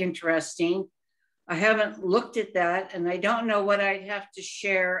would be interesting. I haven't looked at that, and I don't know what I'd have to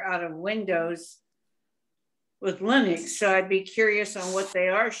share out of Windows with Linux. So I'd be curious on what they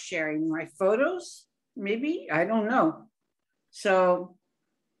are sharing. My photos, maybe? I don't know. So.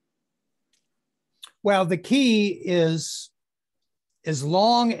 Well, the key is, as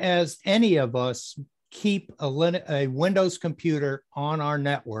long as any of us keep a Windows computer on our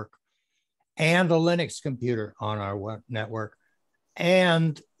network and a Linux computer on our network,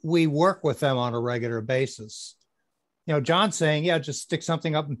 and we work with them on a regular basis. You know, John's saying, yeah, just stick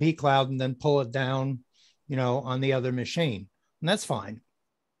something up in pCloud and then pull it down, you know, on the other machine. And that's fine.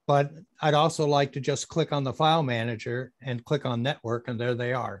 But I'd also like to just click on the file manager and click on network, and there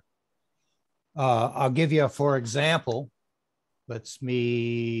they are. I'll give you, for example, let's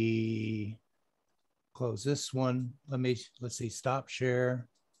me close this one. Let's see, stop share,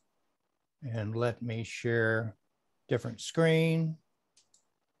 and let me share different screen.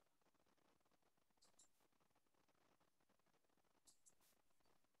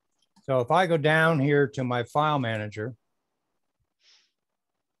 So if I go down here to my file manager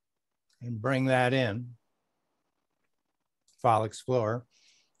and bring that in, File Explorer,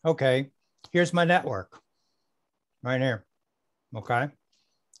 okay, here's my network right here, okay?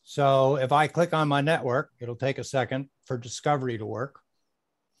 So if I click on my network, it'll take a second for Discovery to work.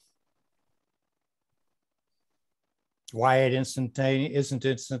 Why it isn't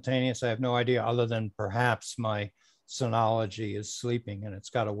instantaneous, I have no idea, other than perhaps my Synology is sleeping and it's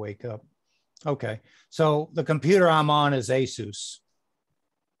got to wake up. Okay, so the computer I'm on is Asus,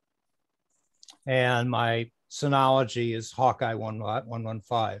 and my Synology is Hawkeye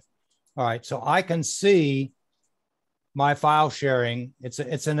 115. All right, so I can see my file sharing. It's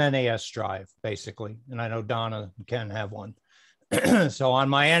an NAS drive, basically, and I know Donna and Ken have one. So on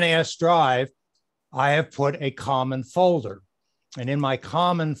my NAS drive, I have put a common folder, and in my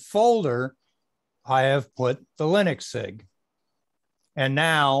common folder, I have put the Linux SIG. And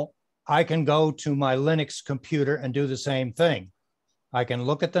now I can go to my Linux computer and do the same thing. I can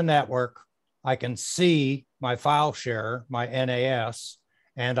look at the network, I can see my file share, my NAS,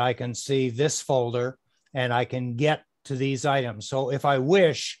 and I can see this folder, and I can get to these items. So if I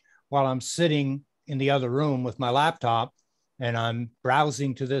wish, while I'm sitting in the other room with my laptop and I'm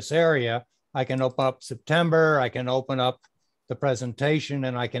browsing to this area, I can open up September, I can open up the presentation,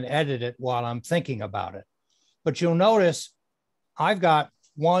 and I can edit it while I'm thinking about it. But you'll notice I've got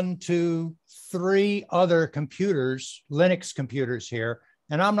 1, 2, 3 other computers, Linux computers here,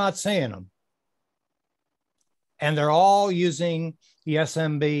 and I'm not seeing them. And they're all using the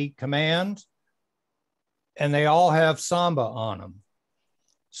SMB command, and they all have Samba on them.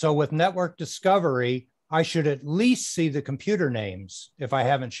 So with network discovery, I should at least see the computer names if I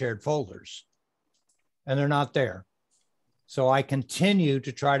haven't shared folders, and they're not there. So I continue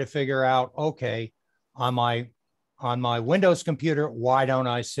to try to figure out, okay, on my Windows computer, why don't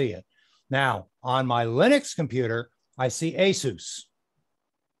I see it? Now, on my Linux computer, I see ASUS.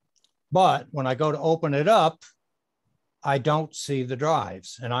 But when I go to open it up, I don't see the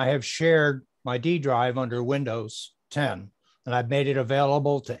drives. And I have shared my D drive under Windows 10, and I've made it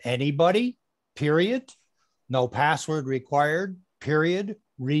available to anybody, period. No password required, period.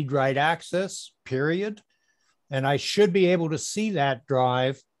 Read-write access, period. And I should be able to see that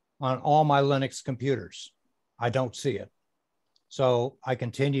drive on all my Linux computers. I don't see it. So I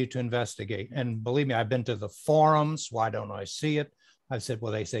continue to investigate. And believe me, I've been to the forums. Why don't I see it? I've said,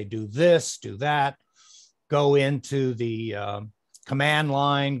 well, they say do this, do that. Go into the command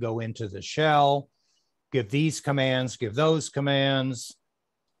line, go into the shell, give these commands, give those commands.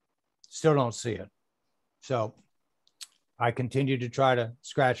 Still don't see it. So I continue to try to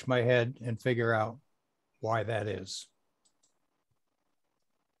scratch my head and figure out why that is.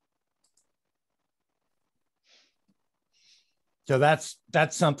 So that's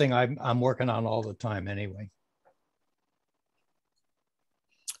something I'm working on all the time anyway.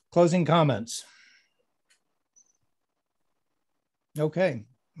 Closing comments. Okay,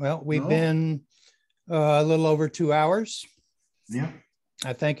 well, we've been a little over 2 hours. Yeah.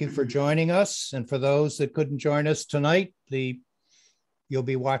 I thank you for joining us. And for those that couldn't join us tonight, you'll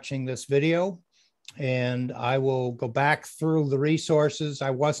be watching this video, and I will go back through the resources. I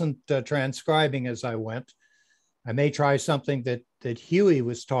wasn't transcribing as I went. I may try something that Huey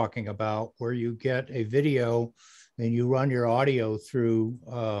was talking about, where you get a video and you run your audio through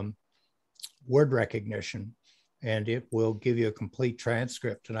word recognition, and it will give you a complete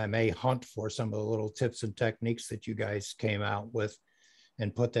transcript. And I may hunt for some of the little tips and techniques that you guys came out with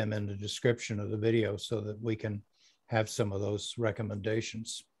and put them in the description of the video so that we can have some of those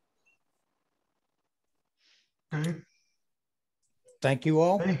recommendations. Okay. Thank you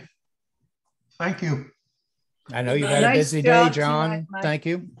all. Hey, thank you. I know you've had a busy day, John. Thank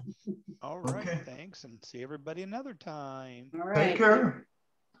you. All right. Okay. Thanks. And see everybody another time. All right. Take care.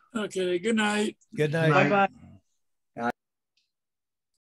 Okay, good night. Good night. Good night. Bye-bye.